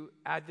to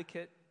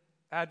advocate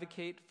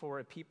for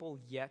a people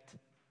yet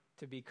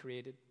to be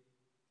created?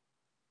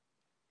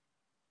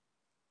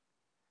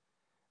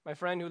 My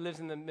friend who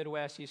lives in the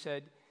Midwest, he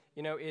said,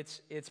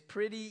 it's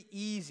pretty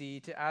easy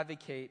to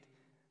advocate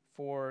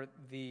for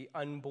the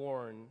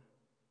unborn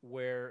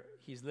where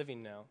he's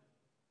living now.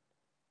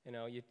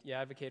 You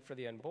advocate for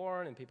the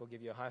unborn and people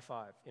give you a high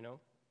five,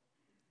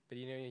 But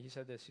he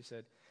said this, he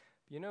said,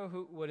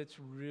 what it's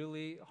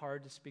really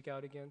hard to speak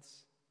out against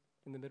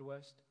in the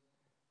Midwest?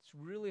 It's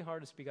really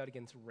hard to speak out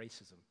against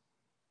racism.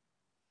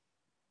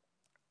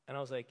 And I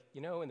was like,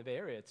 in the Bay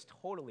Area, it's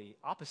totally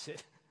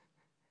opposite.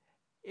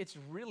 It's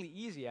really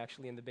easy,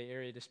 actually, in the Bay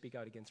Area to speak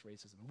out against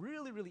racism.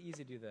 Really, really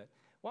easy to do that.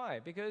 Why?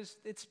 Because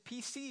it's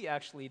PC,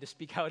 actually, to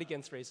speak out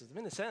against racism,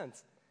 in a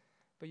sense.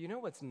 But you know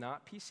what's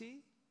not PC?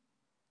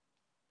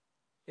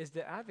 Is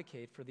to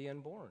advocate for the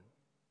unborn.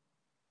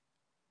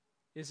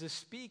 Is to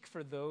speak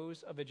for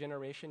those of a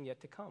generation yet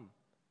to come.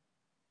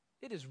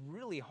 It is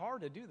really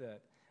hard to do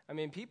that. I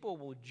mean, people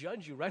will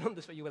judge you right on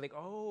the spot. You're like,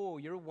 oh,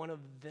 you're one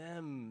of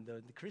them,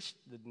 the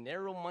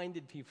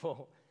narrow-minded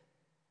people.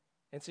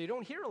 And so you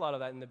don't hear a lot of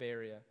that in the Bay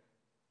Area.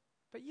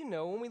 But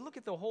when we look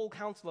at the whole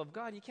counsel of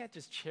God, you can't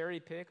just cherry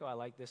pick, I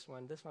like this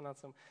one, not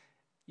some.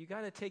 You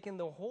got to take in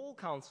the whole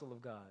counsel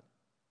of God,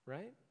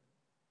 right?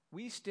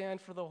 We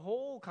stand for the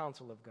whole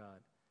counsel of God,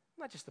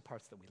 not just the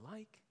parts that we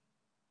like.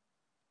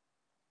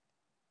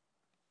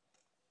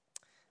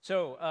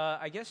 So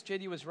I guess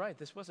JD was right.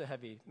 This was a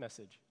heavy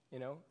message,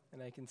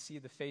 and I can see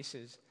the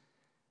faces,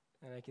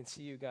 and I can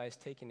see you guys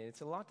taking it.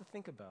 It's a lot to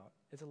think about.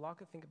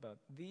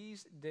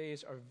 These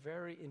days are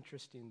very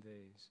interesting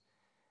days.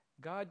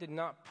 God did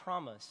not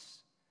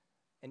promise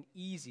an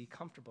easy,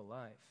 comfortable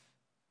life,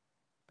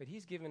 but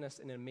he's given us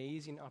an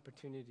amazing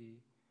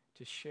opportunity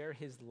to share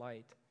his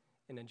light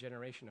in a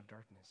generation of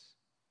darkness.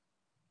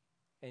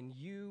 And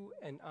you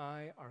and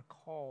I are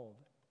called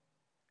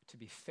to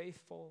be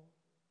faithful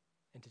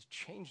and to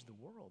change the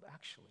world,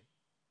 actually.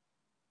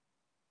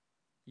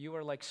 You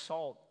are like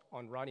salt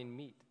on rotting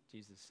meat,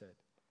 Jesus said.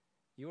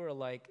 You are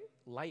like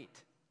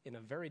light in a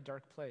very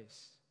dark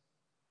place.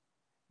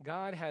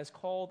 God has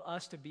called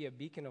us to be a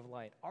beacon of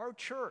light. Our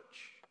church,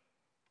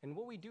 and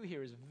what we do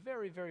here is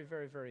very, very,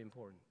 very, very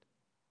important.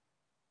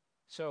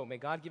 So may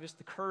God give us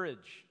the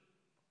courage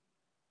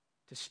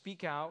to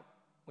speak out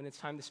when it's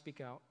time to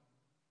speak out,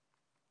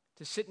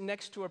 to sit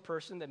next to a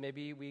person that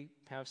maybe we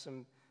have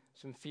some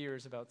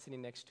fears about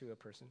sitting next to a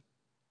person,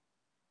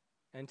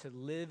 and to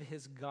live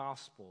his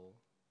gospel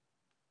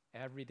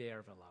every day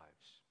of our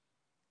lives.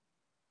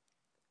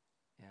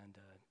 And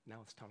now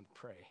it's time to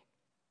pray.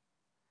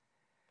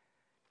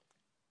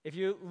 If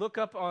you look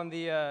up on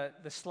the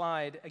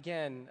slide,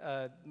 again,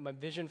 my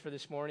vision for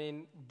this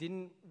morning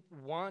didn't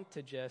want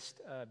to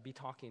just be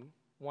talking,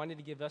 wanted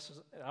to give us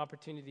an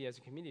opportunity as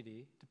a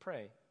community to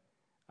pray.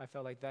 I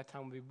felt like that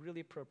time would be really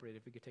appropriate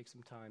if we could take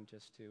some time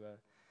just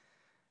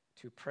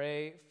to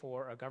pray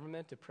for our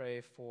government, to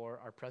pray for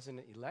our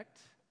president-elect,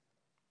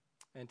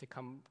 and to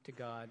come to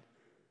God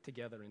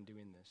together in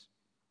doing this.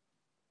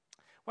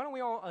 Why don't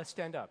we all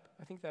stand up?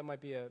 I think that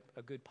might be a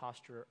good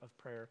posture of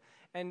prayer.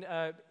 And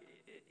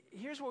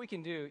here's what we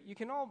can do. You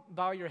can all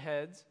bow your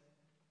heads,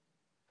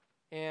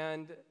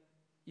 and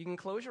you can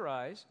close your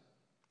eyes.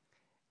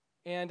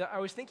 And I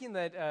was thinking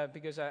that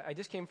because I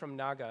just came from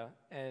Naga,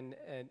 and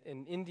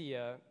in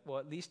India, well,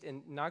 at least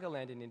in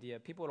Nagaland in India,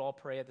 people would all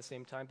pray at the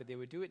same time, but they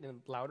would do it in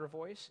a louder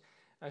voice.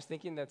 I was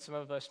thinking that some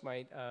of us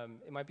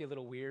it might be a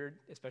little weird,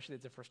 especially if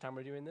it's the first time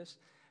we're doing this.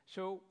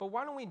 But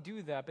why don't we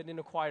do that, but in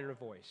a quieter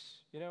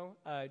voice,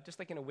 just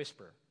like in a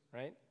whisper,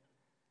 right?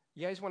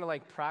 You guys want to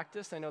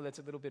practice? I know that's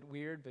a little bit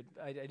weird, but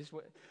I just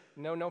want,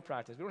 no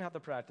practice. We don't have to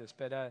practice,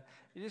 but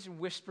you just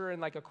whisper in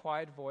like a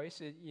quiet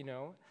voice,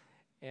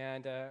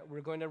 and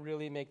we're going to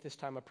really make this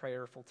time a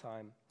prayerful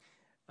time.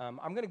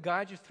 I'm going to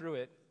guide you through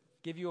it,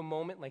 give you a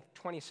moment, like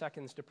 20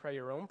 seconds to pray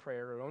your own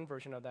prayer, your own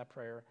version of that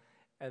prayer,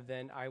 and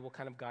then I will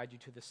kind of guide you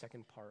to the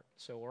second part.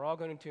 So we're all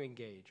going to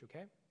engage,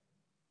 okay?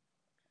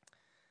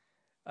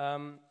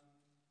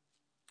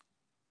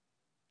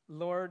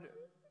 Lord,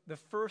 the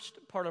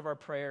first part of our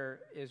prayer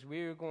is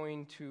we're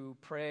going to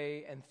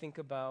pray and think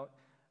about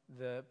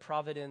the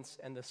providence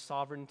and the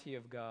sovereignty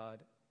of God.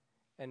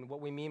 And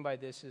what we mean by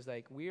this is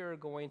we are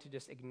going to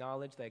just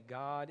acknowledge that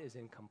God is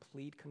in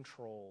complete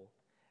control.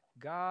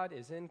 God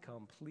is in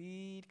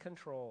complete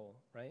control,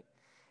 right?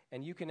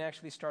 And you can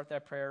actually start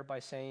that prayer by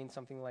saying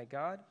something like,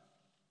 God,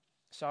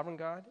 sovereign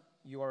God,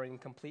 you are in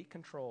complete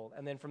control.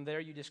 And then from there,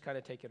 you just kind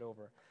of take it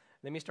over.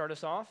 Let me start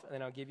us off, and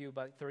then I'll give you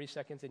about 30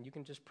 seconds, and you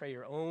can just pray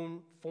your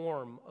own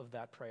form of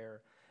that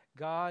prayer.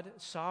 God,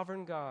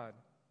 sovereign God,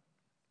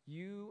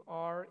 you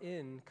are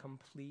in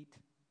complete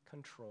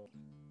control.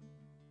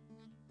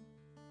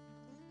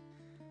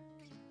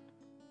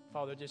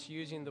 Father, just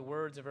using the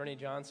words of Ernie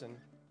Johnson,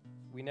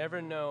 we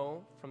never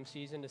know from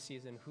season to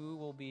season who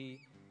will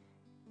be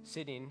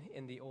sitting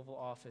in the Oval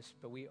Office,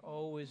 but we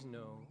always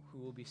know who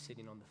will be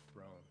sitting on the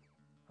throne.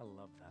 I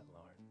love that,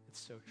 Lord. It's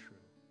so true.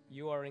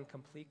 You are in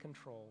complete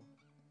control.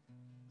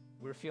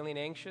 We're feeling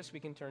anxious,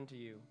 we can turn to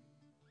you.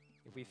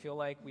 If we feel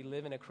like we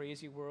live in a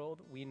crazy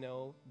world, we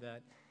know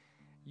that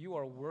you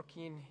are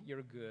working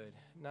your good,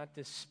 not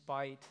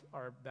despite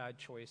our bad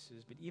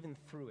choices, but even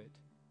through it,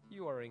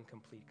 you are in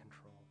complete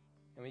control.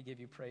 And we give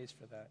you praise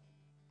for that.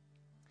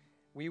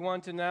 We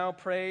want to now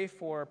pray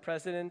for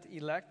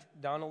President-elect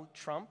Donald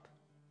Trump.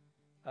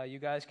 You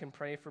guys can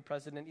pray for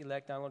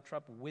President-elect Donald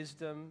Trump.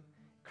 Wisdom,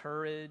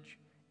 courage,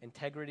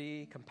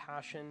 integrity,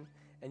 compassion.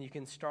 And you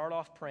can start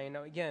off praying.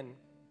 Now, again,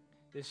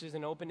 this is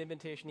an open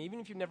invitation. Even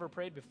if you've never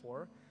prayed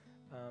before,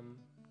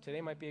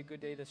 today might be a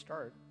good day to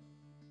start.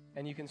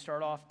 And you can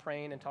start off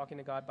praying and talking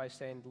to God by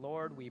saying,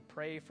 Lord, we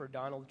pray for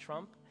Donald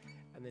Trump.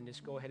 And then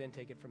just go ahead and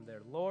take it from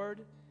there.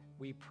 Lord,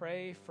 we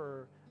pray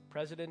for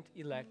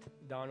President-elect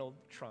Donald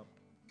Trump.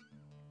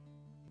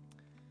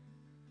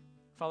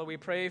 Father, we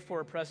pray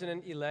for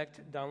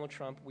President-elect Donald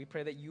Trump. We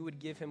pray that you would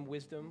give him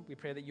wisdom. We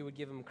pray that you would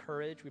give him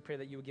courage. We pray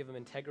that you would give him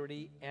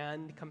integrity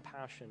and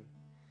compassion.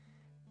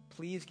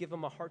 Please give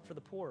him a heart for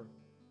the poor.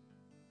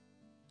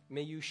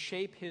 May you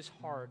shape his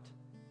heart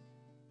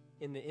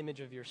in the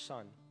image of your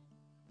Son.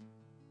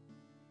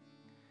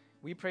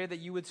 We pray that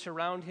you would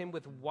surround him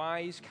with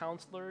wise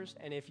counselors,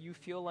 and if you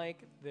feel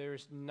like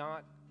there's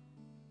not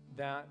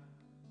that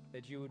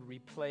you would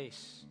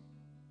replace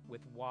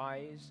with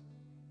wise,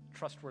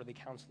 trustworthy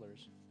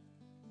counselors.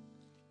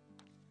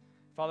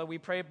 Father, we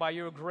pray by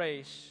your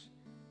grace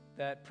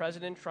that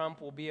President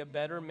Trump will be a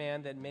better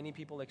man than many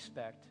people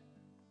expect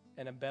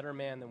and a better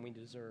man than we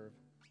deserve.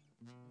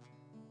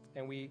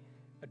 And we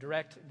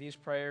direct these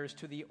prayers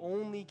to the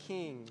only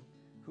King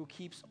who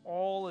keeps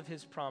all of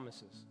his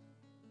promises,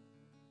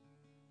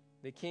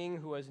 the King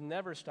who has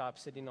never stopped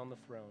sitting on the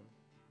throne,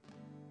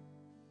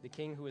 the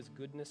King who is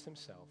goodness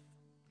himself.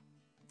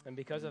 And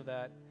because of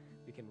that,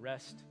 we can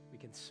rest, we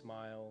can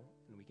smile,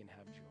 and we can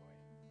have joy.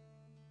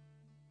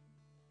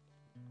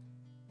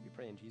 We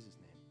pray in Jesus'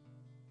 name.